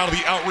cannot get out of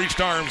the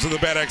outreached arms of the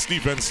Bad Axe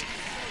defense.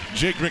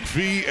 Jake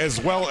McPhee,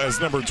 as well as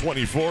number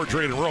 24,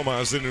 Drayden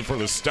Romas, in for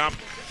the stop,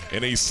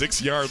 and a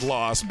 6-yard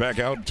loss back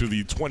out to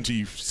the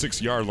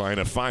 26-yard line,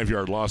 a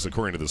 5-yard loss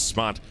according to the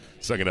spot.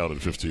 Second out at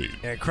 15.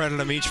 Yeah, credit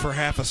them each for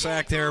half a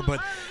sack there,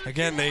 but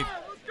again,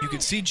 you can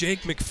see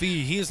Jake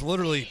McPhee. He's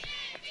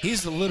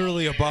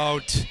literally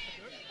about,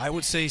 I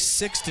would say,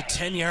 6 to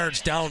 10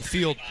 yards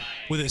downfield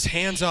with his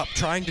hands up,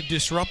 trying to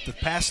disrupt the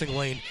passing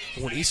lane.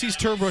 And when he sees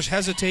Turbush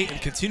hesitate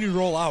and continue to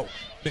roll out,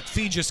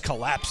 McPhee just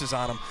collapses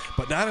on him.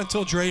 But not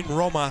until Drayden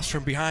Romas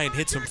from behind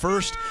hits him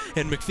first,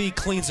 and McPhee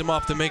cleans him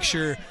up to make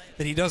sure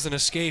that he doesn't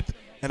escape,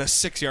 and a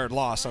 6-yard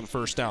loss on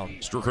first down.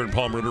 Stricker and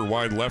Palmritter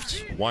wide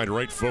left, wide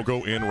right,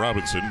 Foco and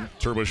Robinson.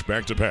 Turbush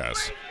back to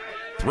pass.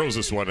 Throws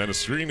this one on a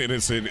screen, and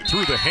it's in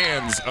through the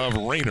hands of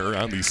Rayner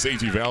on the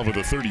safety valve at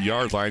the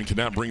 30-yard line.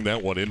 Cannot bring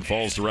that one in.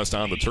 Falls to rest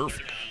on the turf.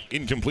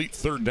 Incomplete,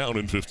 third down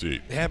and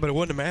 15. Yeah, but it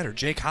wouldn't have mattered.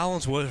 Jake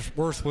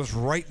Hollingsworth was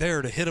right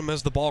there to hit him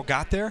as the ball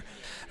got there.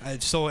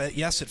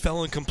 Yes, it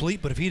fell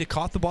incomplete, but if he'd have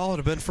caught the ball, it would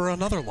have been for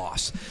another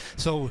loss.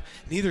 So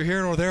neither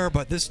here nor there,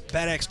 but this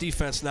Bad Axe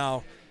defense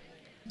now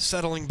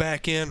settling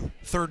back in.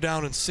 Third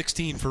down and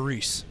 16 for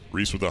Reese.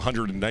 Reese with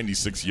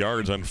 196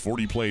 yards on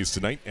 40 plays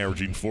tonight,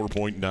 averaging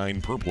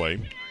 4.9 per play.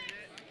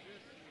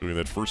 Doing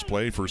that first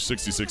play for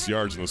 66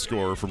 yards in the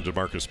score from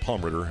DeMarcus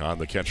Palmritter on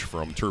the catch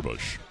from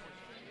Turbush.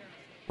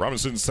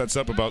 Robinson sets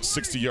up about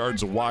 60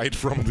 yards wide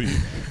from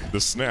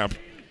the snap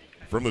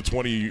from the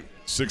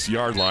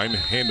 26-yard line.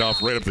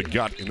 Handoff right up the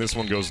gut, and this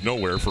one goes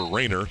nowhere for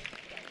Rayner.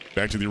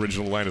 Back to the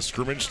original line of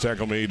scrimmage.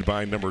 Tackle made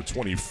by number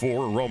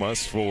 24,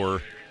 Romas,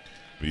 for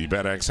the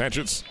Bad Axe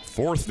Hatchets.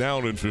 Fourth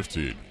down and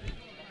 15.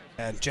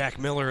 And Jack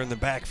Miller in the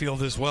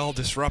backfield as well,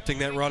 disrupting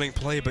that running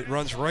play, but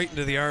runs right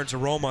into the arms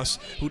of Romas,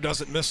 who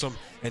doesn't miss him.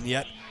 And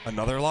yet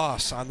another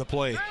loss on the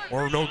play,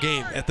 or no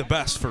gain at the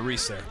best for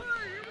Reese there.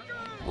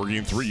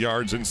 Working 3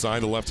 yards inside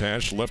the left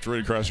hash, left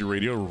right across your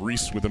radio.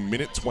 Reese with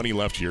 1:20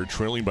 left here,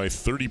 trailing by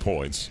 30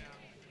 points.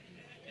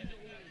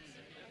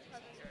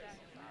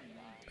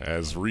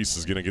 As Reese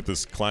is going to get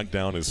this clock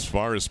down as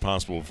far as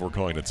possible before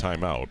calling a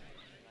timeout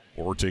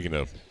or taking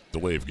a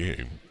delay of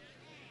game.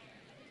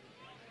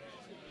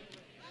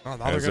 Oh,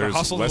 now they're going to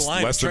hustle to the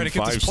line and try to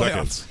get this play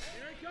off.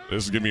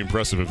 This is going to be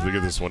impressive if they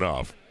get this one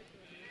off.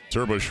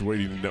 Turbush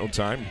waiting no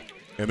time,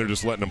 and they're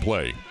just letting him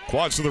play.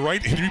 Quads to the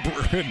right,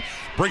 and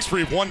breaks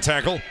free of one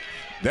tackle.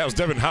 That was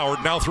Devin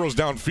Howard. Now throws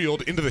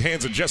downfield into the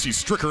hands of Jesse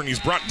Stricker, and he's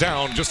brought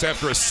down just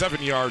after a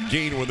 7-yard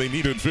gain when they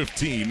needed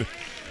 15.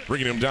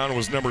 Bringing him down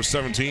was number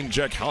 17,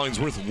 Jack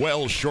Hollingsworth,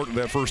 well short of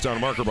that first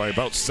down marker by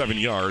about 7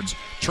 yards.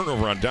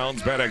 Turnover on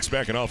downs. Bad Axe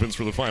back in offense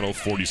for the final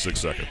 46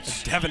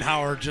 seconds. Devin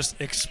Howard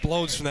just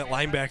explodes from that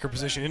linebacker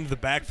position into the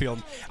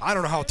backfield. I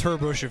don't know how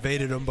Turbush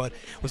evaded him, but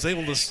was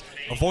able to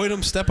avoid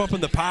him, step up in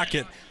the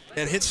pocket,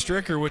 and hit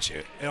Stricker, which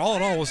all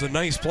in all was a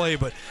nice play,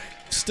 but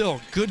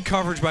still good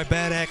coverage by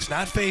Bad Axe,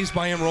 not fazed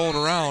by him rolling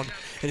around.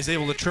 and he's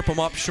able to trip them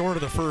up short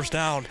of the first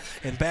down,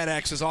 and Bad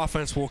Axe's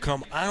offense will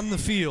come on the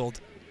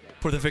field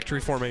for the victory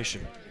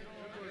formation.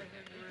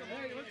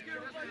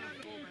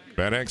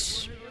 Bad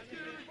Axe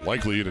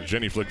likely in a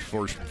Jenny Flick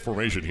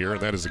formation here,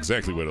 and that is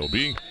exactly what it'll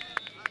be.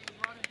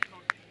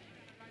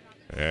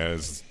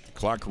 As the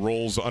clock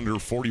rolls under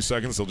 40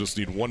 seconds, they'll just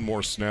need one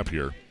more snap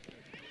here.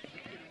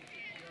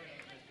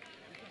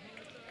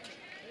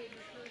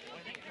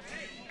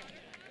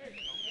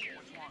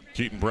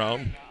 Keaton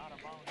Brown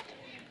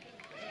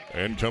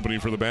and company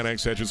for the Bad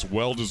Axe Hatchets.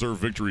 Well-deserved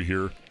victory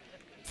here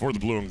for the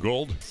blue and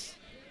gold.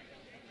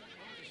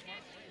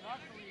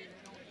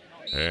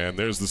 And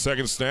there's the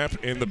second snap,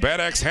 and the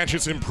Bad Axe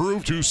Hatchets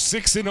improve to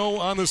 6-0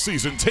 on the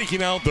season,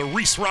 taking out the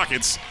Reese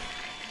Rockets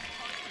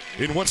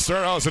in what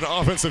started out as an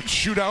offensive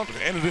shootout,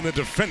 ended in a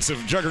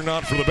defensive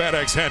juggernaut for the Bad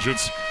Axe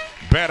Hatchets.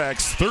 Bad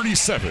Axe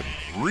 37,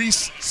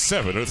 Reese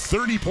 7, a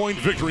 30-point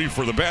victory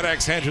for the Bad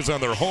Axe Hatchets on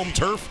their home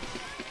turf,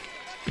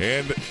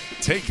 and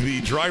take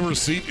the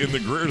driver's seat in the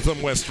Greater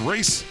Thumb West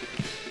race.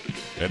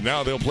 And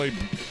now they'll play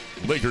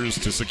Lakers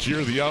to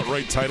secure the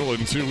outright title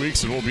in 2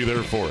 weeks, and we'll be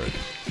there for it.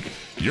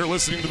 You're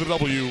listening to the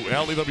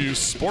WLEW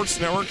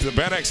Sports Network. The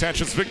Bad Axe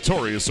Hatchets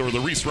victorious over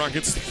the Reese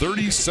Rockets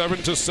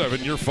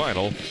 37-7, your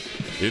final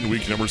in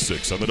week number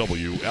 6 on the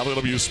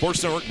WLEW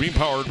Sports Network, being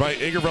powered by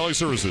Agri Valley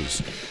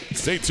Services.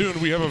 Stay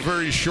tuned. We have a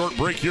very short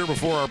break here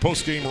before our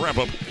post-game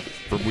wrap-up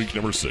from week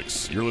number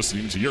 6. You're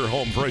listening to your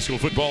home for high school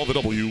football, the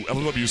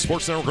WLEW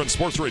Sports Network on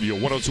Sports Radio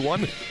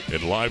 102.1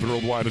 and live and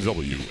worldwide at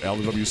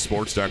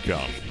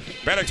WLEWsports.com.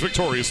 Bad Axe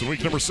victorious in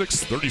week number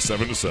 6,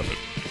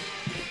 37-7.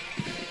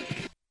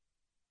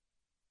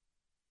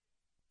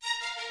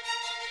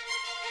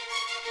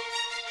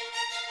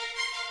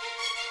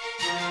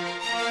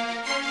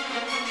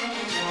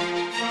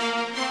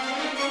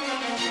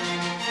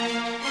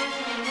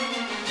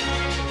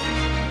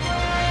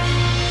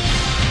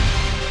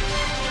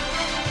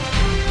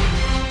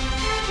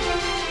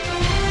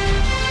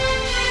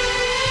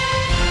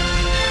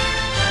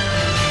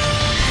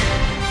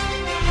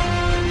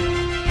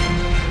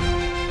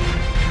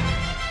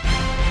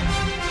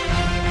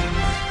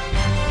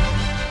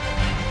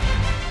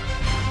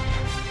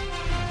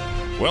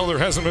 Well, there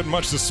hasn't been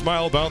much to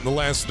smile about in the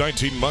last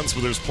 19 months,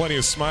 but there's plenty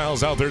of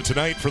smiles out there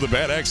tonight for the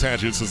Bad Axe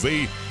Hatchets as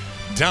they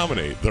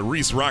dominate the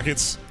Reese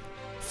Rockets.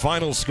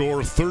 Final score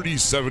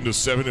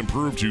 37-7,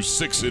 improved to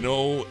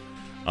 6-0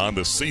 on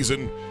the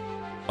season.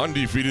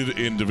 Undefeated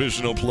in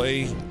divisional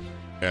play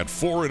at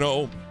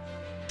 4-0.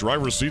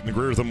 Driver's seat in the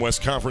Greater Thumb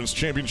West Conference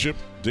Championship.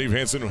 Dave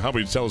Hansen, how about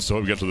you tell us how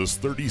we got to this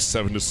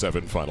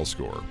 37-7 final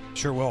score?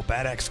 Sure will.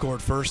 Bad Axe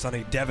scored first on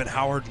a Devin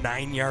Howard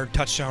 9-yard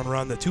touchdown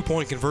run. The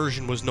 2-point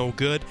conversion was no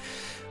good.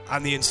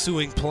 On the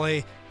ensuing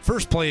play,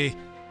 first play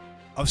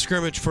of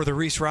scrimmage for the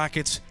Reese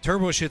Rockets,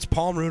 Turbush hits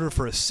Palmrooter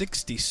for a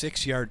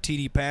 66-yard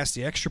TD pass.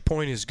 The extra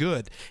point is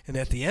good. And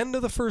at the end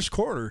of the first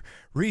quarter,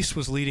 Reese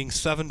was leading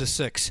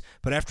 7-6.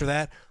 But after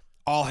that,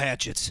 all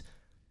Hatchets.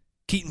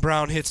 Keaton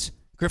Brown hits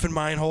Griffin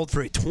Meinhold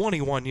for a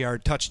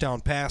 21-yard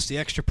touchdown pass. The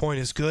extra point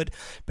is good.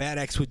 Bad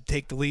Axe would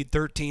take the lead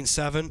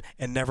 13-7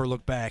 and never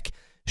look back.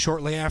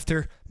 Shortly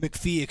after,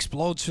 McPhee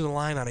explodes through the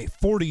line on a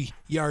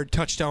 40-yard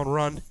touchdown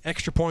run.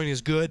 Extra point is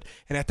good.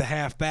 And at the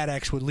half, Bad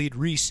Axe would lead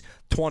Reese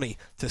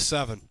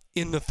 20-7.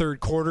 In the third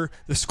quarter,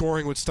 the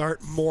scoring would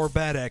start. More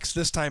Bad Axe.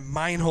 This time,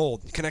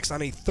 Meinhold connects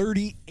on a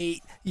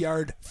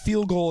 38-yard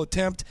field goal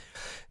attempt.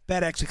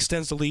 Bad Axe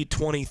extends the lead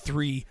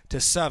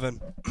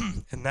 23-7,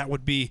 and that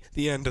would be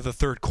the end of the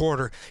third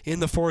quarter. In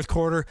the fourth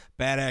quarter,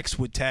 Bad Axe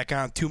would tack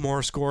on 2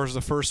 more scores.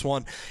 The first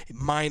one,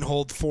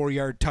 Meinhold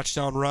 4-yard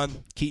touchdown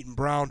run. Keaton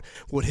Brown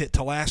would hit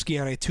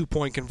Tulaski on a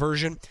 2-point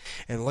conversion,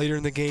 and later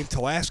in the game,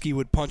 Tulaski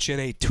would punch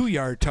in a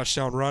 2-yard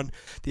touchdown run.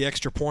 The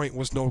extra point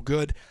was no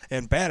good,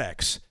 and Bad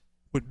Axe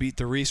would beat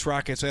the Reese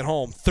Rockets at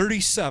home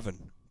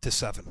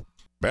 37-7.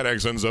 Bad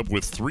Axe ends up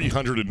with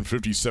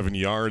 357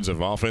 yards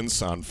of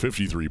offense on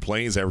 53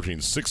 plays, averaging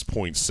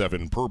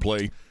 6.7 per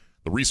play.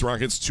 The Reese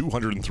Rockets,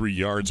 203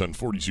 yards on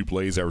 42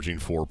 plays, averaging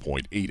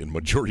 4.8. And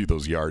majority of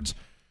those yards,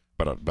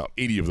 about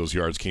 80 of those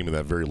yards, came in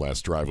that very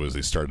last drive as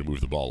they started to move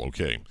the ball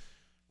okay.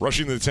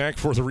 Rushing the attack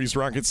for the Reese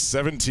Rockets,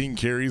 17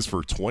 carries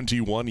for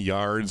 21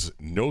 yards,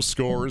 no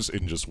scores,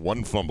 and just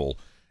 1 fumble,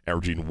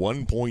 averaging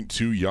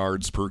 1.2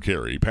 yards per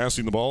carry.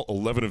 Passing the ball,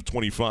 11 of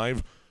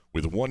 25,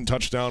 with 1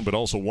 touchdown, but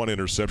also 1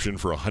 interception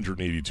for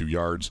 182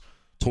 yards.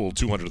 Total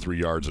 203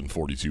 yards in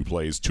 42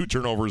 plays. 2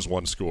 turnovers,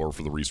 1 score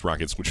for the Reese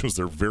Rockets, which was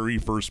their very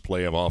first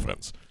play of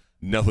offense.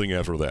 Nothing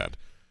after that.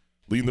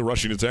 Leading the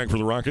rushing attack for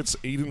the Rockets,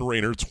 Aiden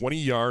Rayner, 20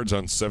 yards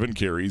on 7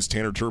 carries.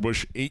 Tanner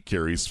Turbush, 8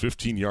 carries,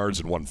 15 yards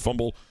and 1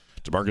 fumble.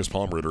 DeMarcus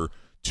Palmrooter,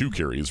 2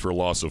 carries for a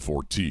loss of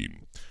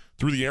 14.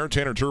 Through the air,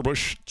 Tanner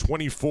Turbush,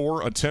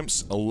 24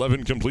 attempts,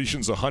 11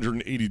 completions,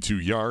 182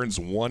 yards,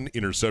 1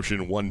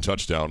 interception, 1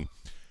 touchdown,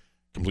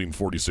 completing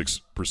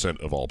 46%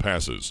 of all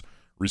passes.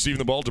 Receiving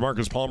the ball,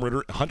 DeMarcus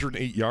Palmrooter,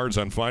 108 yards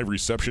on 5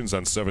 receptions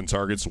on 7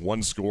 targets,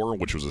 1 score,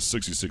 which was a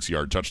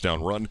 66-yard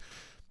touchdown run.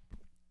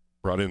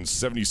 brought in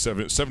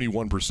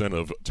 71%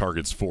 of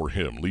targets for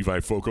him.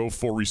 Levi Foco,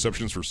 4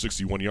 receptions for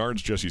 61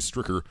 yards. Jesse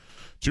Stricker,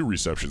 2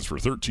 receptions for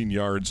 13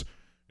 yards.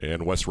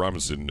 And Wes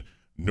Robinson,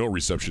 no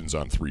receptions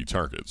on 3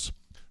 targets.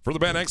 For the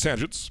Bad Axe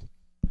Hatchets,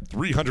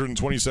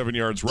 327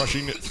 yards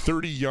rushing,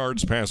 30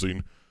 yards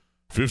passing,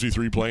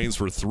 53 plays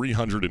for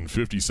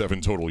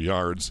 357 total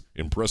yards.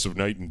 Impressive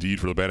night indeed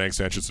for the Bad Axe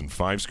Hatchets in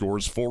 5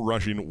 scores, 4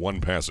 rushing, 1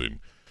 passing.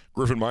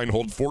 Griffin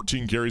Meinhold,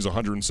 14 carries,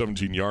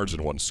 117 yards,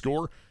 and 1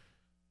 score.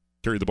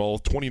 Carried the ball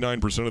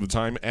 29% of the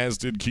time, as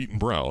did Keaton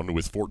Brown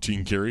with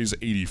 14 carries,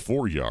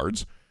 84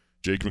 yards.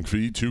 Jake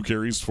McPhee, 2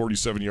 carries,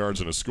 47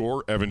 yards, and a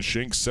score. Evan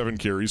Schenk, 7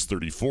 carries,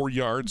 34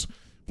 yards.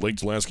 Blake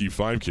Dlasky,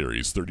 5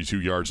 carries, 32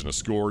 yards, and a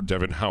score.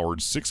 Devin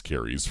Howard, 6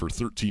 carries for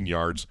 13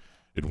 yards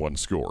and 1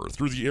 score.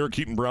 Through the air,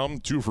 Keaton Brown,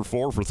 2 for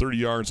 4 for 30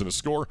 yards and a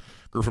score.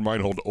 Griffin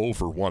Meinhold, 0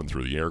 for 1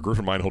 through the air.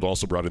 Griffin Meinhold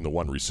also brought in the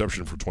 1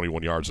 reception for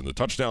 21 yards and the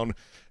touchdown.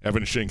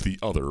 Evan Schenk, the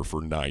other,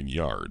 for 9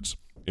 yards.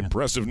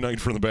 Impressive night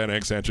for the Bad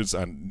Axe Hatchets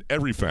on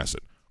every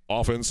facet.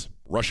 Offense,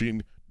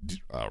 rushing,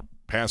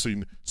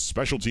 passing,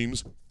 special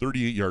teams,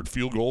 38-yard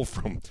field goal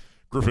from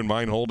Griffin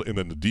Meinhold, and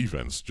then the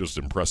defense, just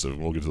impressive.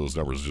 And we'll get to those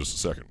numbers in just a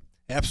second.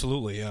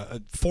 Absolutely.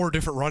 4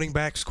 different running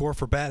backs score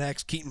for Bad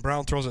Axe. Keaton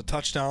Brown throws a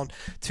touchdown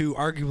to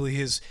arguably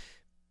his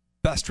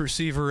best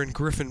receiver in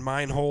Griffin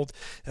Meinhold.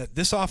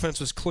 This offense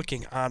was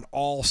clicking on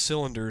all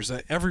cylinders.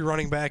 Every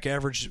running back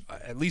averaged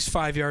at least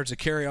 5 yards a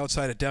carry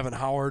outside of Devin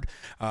Howard,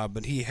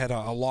 but he had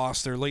a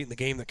loss there late in the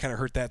game that kind of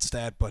hurt that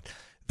stat. But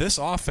this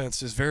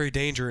offense is very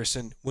dangerous,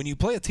 and when you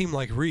play a team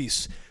like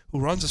Reese, who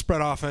runs a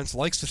spread offense,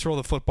 likes to throw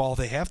the football,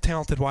 they have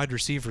talented wide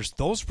receivers.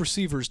 Those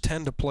receivers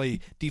tend to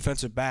play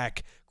defensive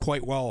back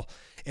quite well,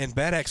 and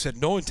Bad Axe had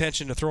no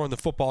intention of throwing the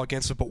football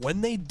against it, but when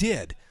they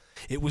did,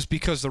 it was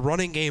because the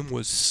running game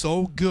was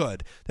so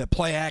good that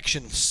play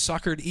action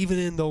suckered even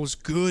in those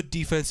good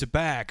defensive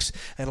backs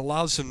and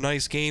allowed some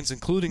nice gains,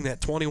 including that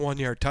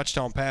 21-yard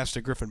touchdown pass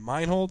to Griffin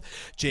Meinhold.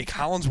 Jake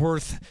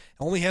Hollingsworth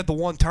only had the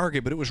 1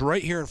 target, but it was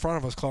right here in front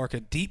of us, Clark.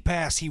 A deep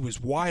pass, he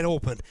was wide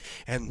open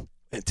and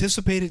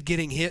anticipated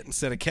getting hit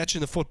instead of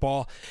catching the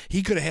football.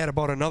 He could have had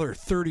about another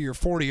 30 or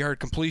 40-yard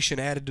completion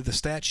added to the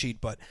stat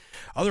sheet, but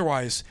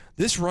otherwise,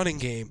 this running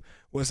game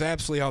was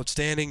absolutely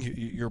outstanding.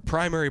 Your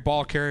primary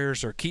ball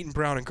carriers are Keaton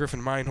Brown and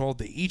Griffin Meinhold.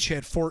 They each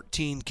had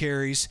 14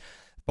 carries,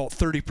 about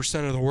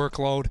 30% of the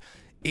workload.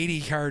 80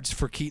 yards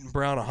for Keaton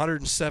Brown,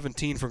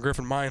 117 from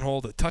Griffin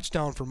Meinhold, a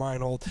touchdown for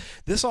Meinhold.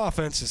 This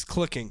offense is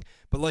clicking,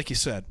 but like you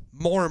said,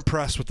 more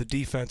impressed with the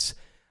defense,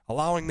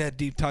 allowing that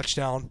deep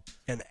touchdown,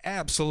 and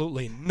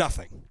absolutely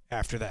nothing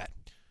after that.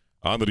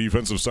 On the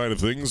defensive side of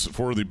things,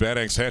 for the Bad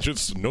Axe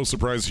Hatchets, no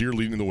surprise here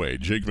leading the way.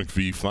 Jake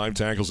McPhee, 5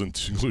 tackles,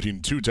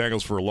 including 2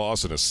 tackles for a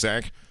loss and a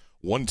sack,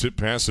 1 tip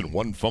pass, and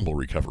 1 fumble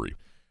recovery.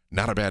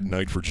 Not a bad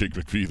night for Jake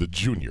McPhee, the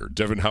junior.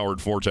 Devin Howard,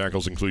 4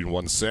 tackles, including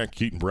 1 sack.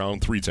 Keaton Brown,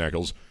 3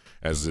 tackles,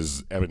 as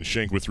is Evan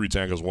Schenk with 3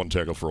 tackles, 1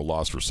 tackle for a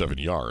loss for 7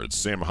 yards.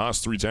 Sam Haas,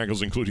 3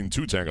 tackles, including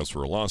 2 tackles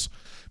for a loss.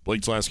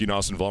 Blake Dlasky and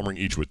Austin Vollmering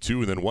each with 2,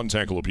 and then 1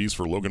 tackle apiece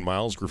for Logan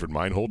Miles, Griffin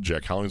Meinhold,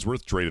 Jack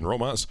Hollingsworth, Drayden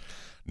Romas,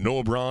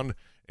 Noah Braun,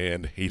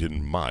 and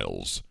Hayden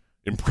Miles.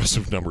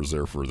 Impressive numbers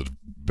there for the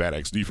Bad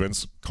Axe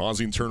defense,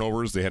 causing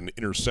turnovers. They had an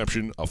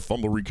interception, a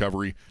fumble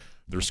recovery.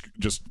 They're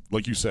just,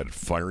 like you said,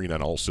 firing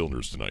on all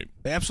cylinders tonight.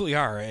 They absolutely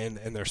are, and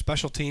their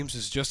special teams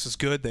is just as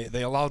good.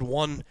 They allowed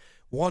one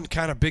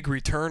kind of big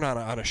return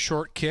on a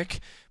short kick,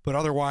 but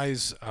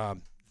otherwise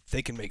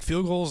they can make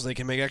field goals, they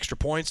can make extra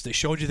points. They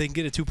showed you they can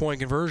get a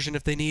 2-point conversion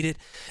if they need it.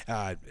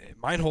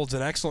 Meinhold's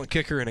an excellent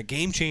kicker and a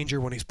game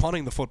changer when he's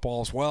punting the football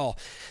as well.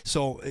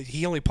 So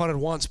he only punted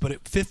once, but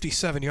at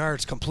 57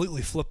 yards,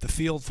 completely flipped the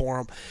field for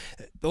him.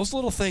 Those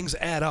little things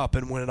add up,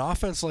 and when an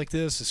offense like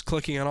this is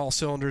clicking on all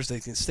cylinders, they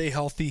can stay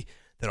healthy.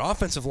 That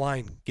offensive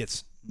line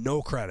gets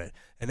no credit,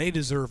 and they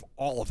deserve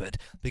all of it,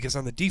 because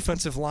on the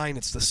defensive line,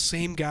 it's the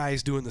same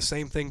guys doing the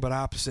same thing but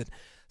opposite.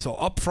 So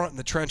up front in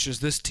the trenches,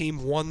 this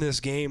team won this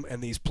game,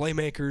 and these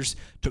playmakers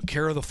took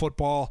care of the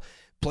football.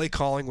 Play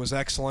calling was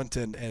excellent,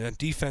 and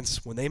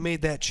defense, when they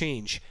made that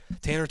change,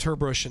 Tanner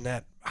Turbush and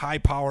that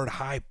high-powered,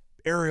 high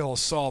aerial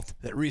assault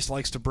that Reese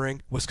likes to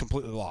bring was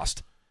completely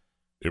lost.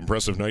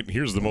 Impressive night. And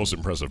here's the most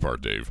impressive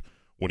part, Dave.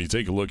 When you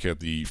take a look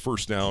at the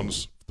first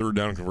downs, third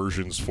down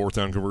conversions, fourth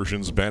down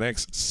conversions, Bad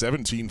Axe,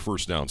 17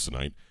 first downs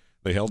tonight.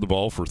 They held the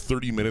ball for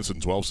 30 minutes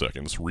and 12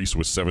 seconds. Reese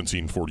was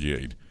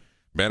 17-48.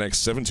 Bad Axe,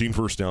 17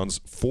 first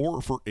downs,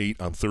 4 for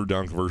 8 on third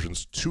down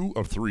conversions, 2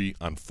 of 3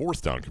 on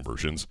fourth down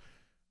conversions.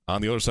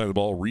 On the other side of the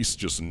ball, Reese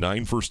just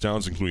 9 first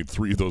downs, including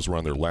 3 of those were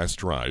on their last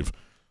drive.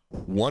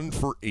 1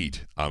 for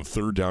 8 on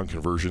third down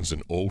conversions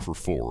and 0 for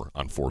 4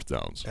 on fourth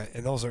downs.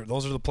 And those are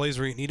the plays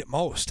where you need it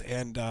most.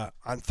 And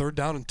on third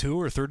down and 2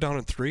 or third down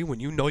and 3,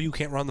 when you know you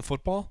can't run the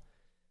football,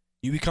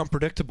 you become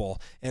predictable.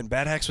 And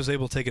Bad Axe was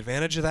able to take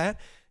advantage of that.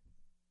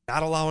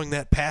 Not allowing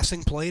that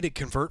passing play to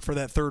convert for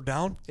that third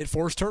down, it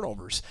forced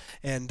turnovers.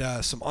 And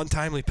some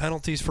untimely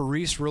penalties for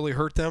Reese really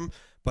hurt them.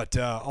 But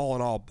all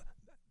in all,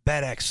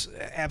 Bad Axe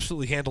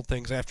absolutely handled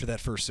things after that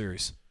first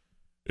series.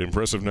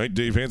 Impressive night.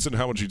 Dave Hansen,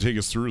 how would you take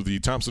us through the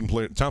Thompson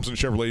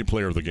Chevrolet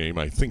player of the game?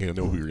 I think I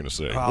know who you're going to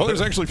say. Well, there's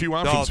actually a few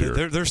options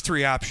here. There's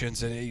three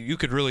options, and you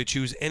could really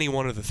choose any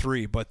one of the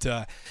three. But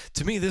to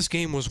me, this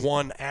game was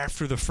won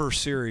after the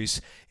first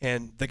series,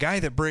 and the guy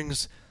that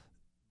brings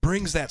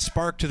that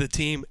spark to the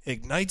team,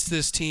 ignites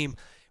this team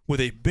with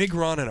a big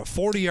run and a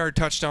 40-yard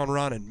touchdown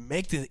run and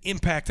make the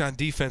impact on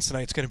defense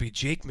tonight, it's going to be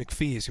Jake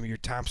McPhee. He's going to be your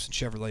Thompson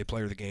Chevrolet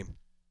player of the game.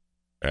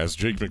 As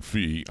Jake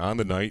McPhee on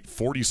the night,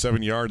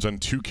 47 yards on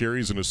 2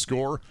 carries and a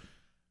score.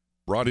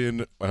 Brought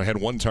in, had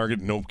 1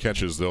 target, no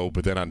catches though,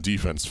 but then on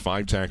defense,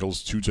 5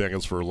 tackles, 2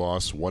 tackles for a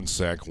loss, 1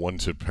 sack, 1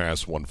 tip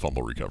pass, 1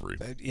 fumble recovery.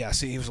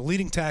 He was a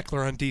leading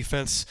tackler on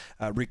defense,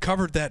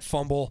 recovered that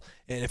fumble,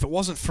 and if it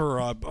wasn't for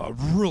a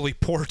really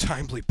poor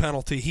timely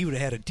penalty, he would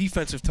have had a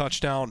defensive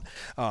touchdown,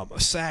 a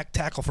sack,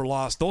 tackle for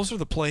loss. Those are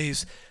the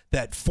plays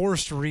that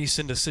forced Reese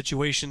into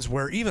situations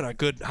where even a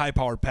good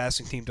high-powered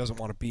passing team doesn't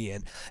want to be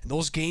in. And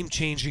those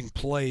game-changing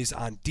plays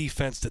on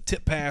defense, the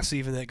tip pass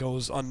even that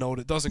goes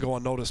unnoticed, doesn't go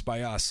unnoticed by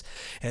us.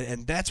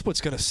 And that's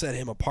what's going to set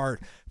him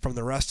apart from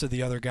the rest of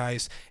the other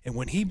guys. And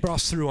when he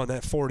busts through on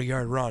that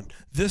 40-yard run,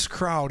 this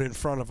crowd in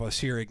front of us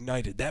here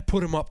ignited. That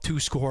put him up 2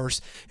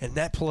 scores. And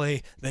that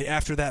play,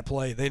 after that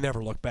play, they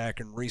never looked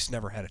back, and Reese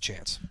never had a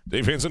chance.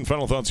 Dave Hansen,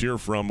 final thoughts here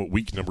from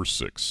week number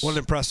 6. What an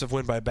impressive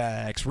win by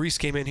Bad Axe. Reese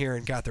came in here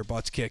and got their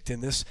butts kicked.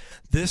 And this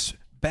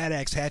Bad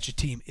Axe Hatchet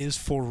team is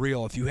for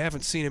real. If you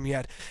haven't seen them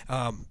yet,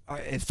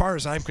 as far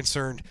as I'm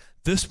concerned,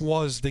 this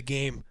was the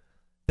game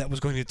that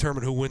was going to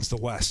determine who wins the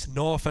West.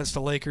 No offense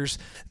to Lakers.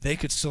 They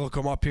could still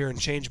come up here and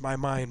change my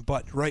mind,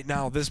 but right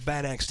now this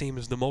Bad Axe team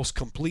is the most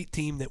complete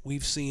team that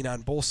we've seen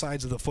on both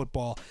sides of the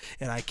football,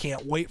 and I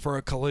can't wait for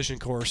a collision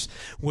course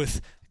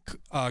with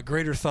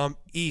Greater Thumb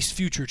East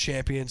future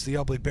champions, the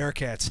Ubly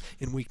Bearcats,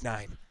 in Week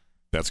 9.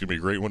 That's going to be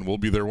a great one. We'll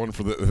be there one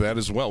for that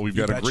as well. We've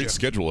got a great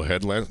schedule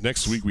ahead.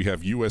 Next week we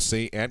have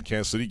USA at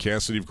Cass City.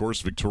 Cass City, of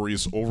course,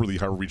 victorious over the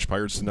Harbor Beach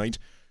Pirates tonight.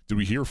 Did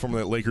we hear from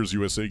that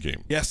Lakers-USA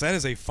game? Yes, that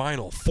is a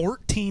final.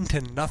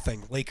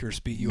 14-0 Lakers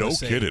beat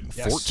USA. No kidding.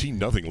 Yes.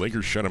 14-0.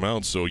 Lakers shut them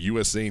out. So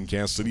USA and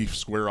Cass City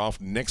square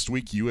off next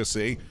week.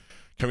 USA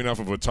coming off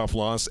of a tough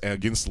loss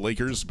against the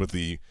Lakers, but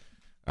the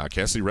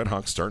Cass City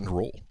Redhawks starting to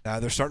roll.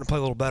 They're starting to play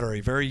a little better.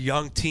 A very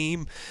young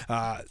team.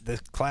 The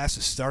class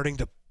is starting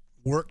to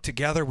work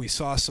together. We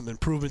saw some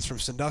improvements from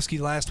Sandusky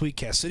last week.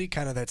 Cass City,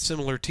 kind of that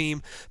similar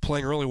team,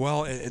 playing really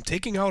well and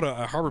taking out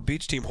a Harbor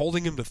Beach team,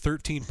 holding them to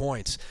 13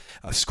 points.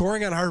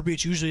 Scoring on Harbor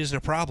Beach usually isn't a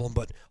problem,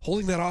 but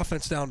holding that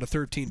offense down to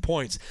 13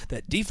 points,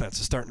 that defense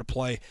is starting to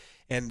play.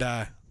 And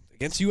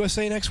against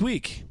USA next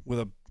week with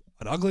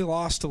an ugly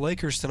loss to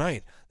Lakers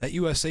tonight, that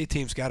USA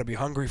team's got to be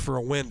hungry for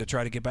a win to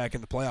try to get back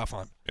in the playoff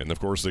hunt. And, of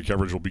course, the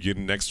coverage will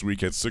begin next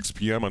week at 6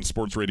 p.m. on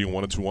Sports Radio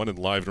 102.1 and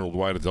live and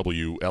worldwide at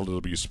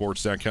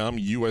WLWsports.com.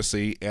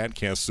 USA at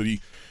Cass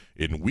City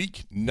in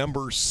week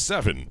number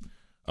 7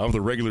 of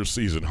the regular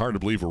season. Hard to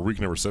believe we're week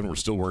number 7. We're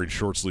still wearing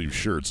short-sleeve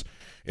shirts.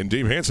 And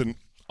Dave Hansen,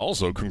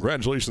 also,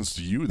 congratulations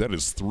to you. That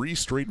is 3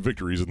 straight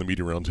victories in the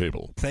Media Round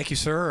Table. Thank you,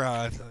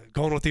 sir.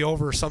 Going with the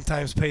over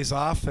sometimes pays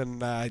off,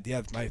 and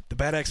the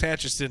Bad Axe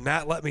Hatchets did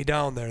not let me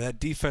down there. That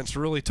defense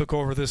really took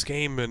over this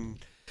game, and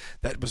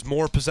that was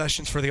more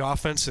possessions for the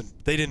offense, and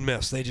they didn't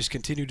miss. They just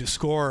continued to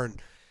score, and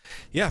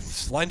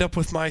lined up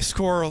with my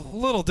score a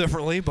little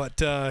differently,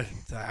 but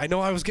I know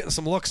I was getting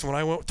some looks when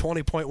I went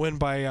 20-point win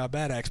by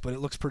Bad Axe, but it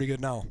looks pretty good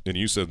now. And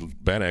you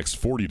said Bad Axe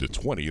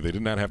 40-20. They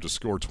did not have to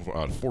score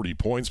 40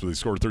 points, but they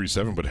scored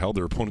 37, but held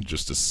their opponent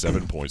just to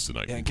 7 points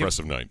tonight. Yeah,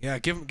 impressive night. Yeah,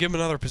 give them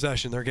another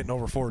possession. They're getting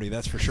over 40,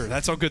 that's for sure.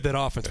 That's how good that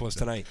offense was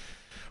tonight.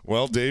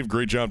 Well, Dave,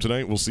 great job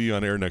tonight. We'll see you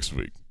on air next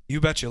week.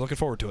 You betcha. Looking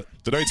forward to it.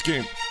 Tonight's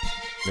game.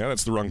 Yeah,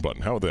 that's the wrong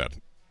button. How about that?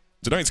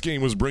 Tonight's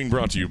game was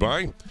brought to you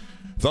by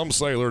Thumb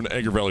Cyler and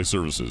Agri Valley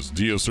Services,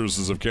 DO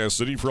Services of Cass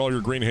City for all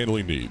your grain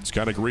handling needs.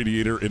 Conic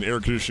Radiator and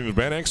Air Conditioning of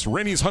Bad Axe,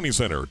 Rennie's Honey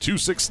Center,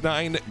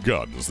 269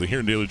 Guns, the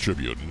Huron Daily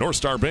Tribune, North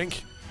Star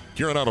Bank,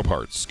 Huron Auto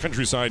Parts,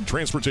 Countryside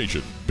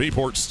Transportation,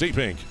 Bayport State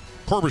Bank,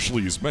 Corbish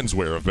Lee's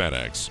Menswear of Bad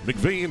Axe,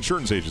 McVeigh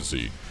Insurance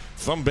Agency,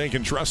 Thumb Bank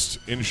and Trust,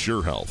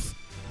 Insure Health.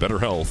 Better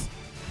health,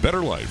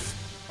 better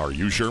life. Are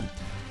you sure?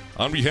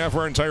 On behalf of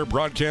our entire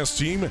broadcast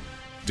team,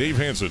 Dave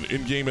Hansen,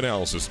 in-game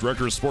analysis,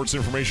 Director of Sports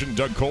Information,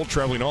 Doug Colt,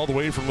 traveling all the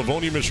way from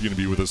Livonia, Michigan to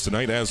be with us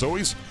tonight, as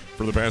always,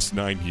 for the past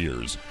 9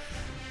 years.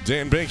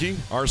 Dan Banky,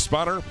 our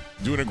spotter,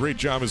 doing a great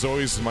job as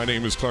always. My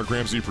name is Clark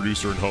Ramsey,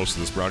 producer and host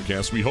of this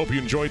broadcast. We hope you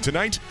enjoyed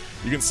tonight.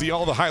 You can see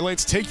all the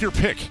highlights. Take your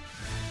pick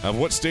of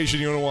what station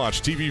you want to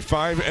watch.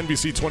 TV5,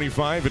 NBC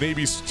 25, and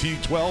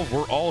ABC 12.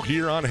 We're all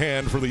here on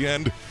hand for the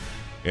end.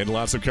 And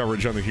lots of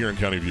coverage on the Huron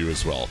County View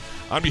as well.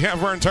 On behalf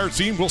of our entire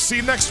team, we'll see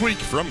you next week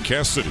from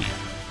Cass City.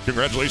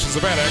 Congratulations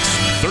to Bad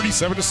Axe,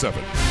 37-7.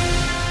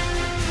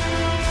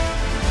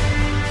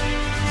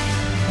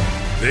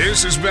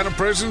 This has been a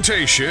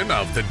presentation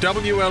of the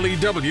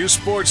WLEW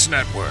Sports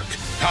Network,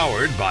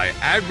 powered by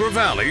Agri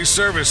Valley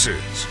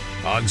Services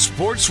on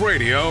Sports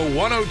Radio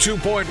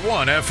 102.1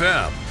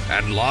 FM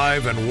and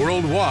live and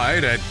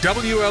worldwide at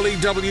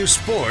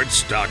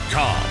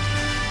WLEWsports.com.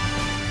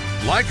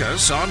 Like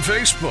us on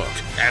Facebook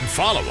and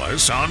follow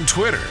us on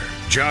Twitter.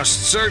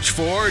 Just search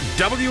for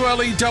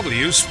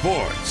WLEW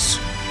Sports.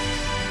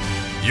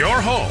 Your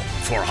home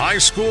for high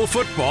school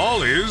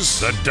football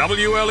is the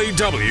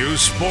WLEW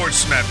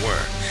Sports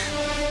Network.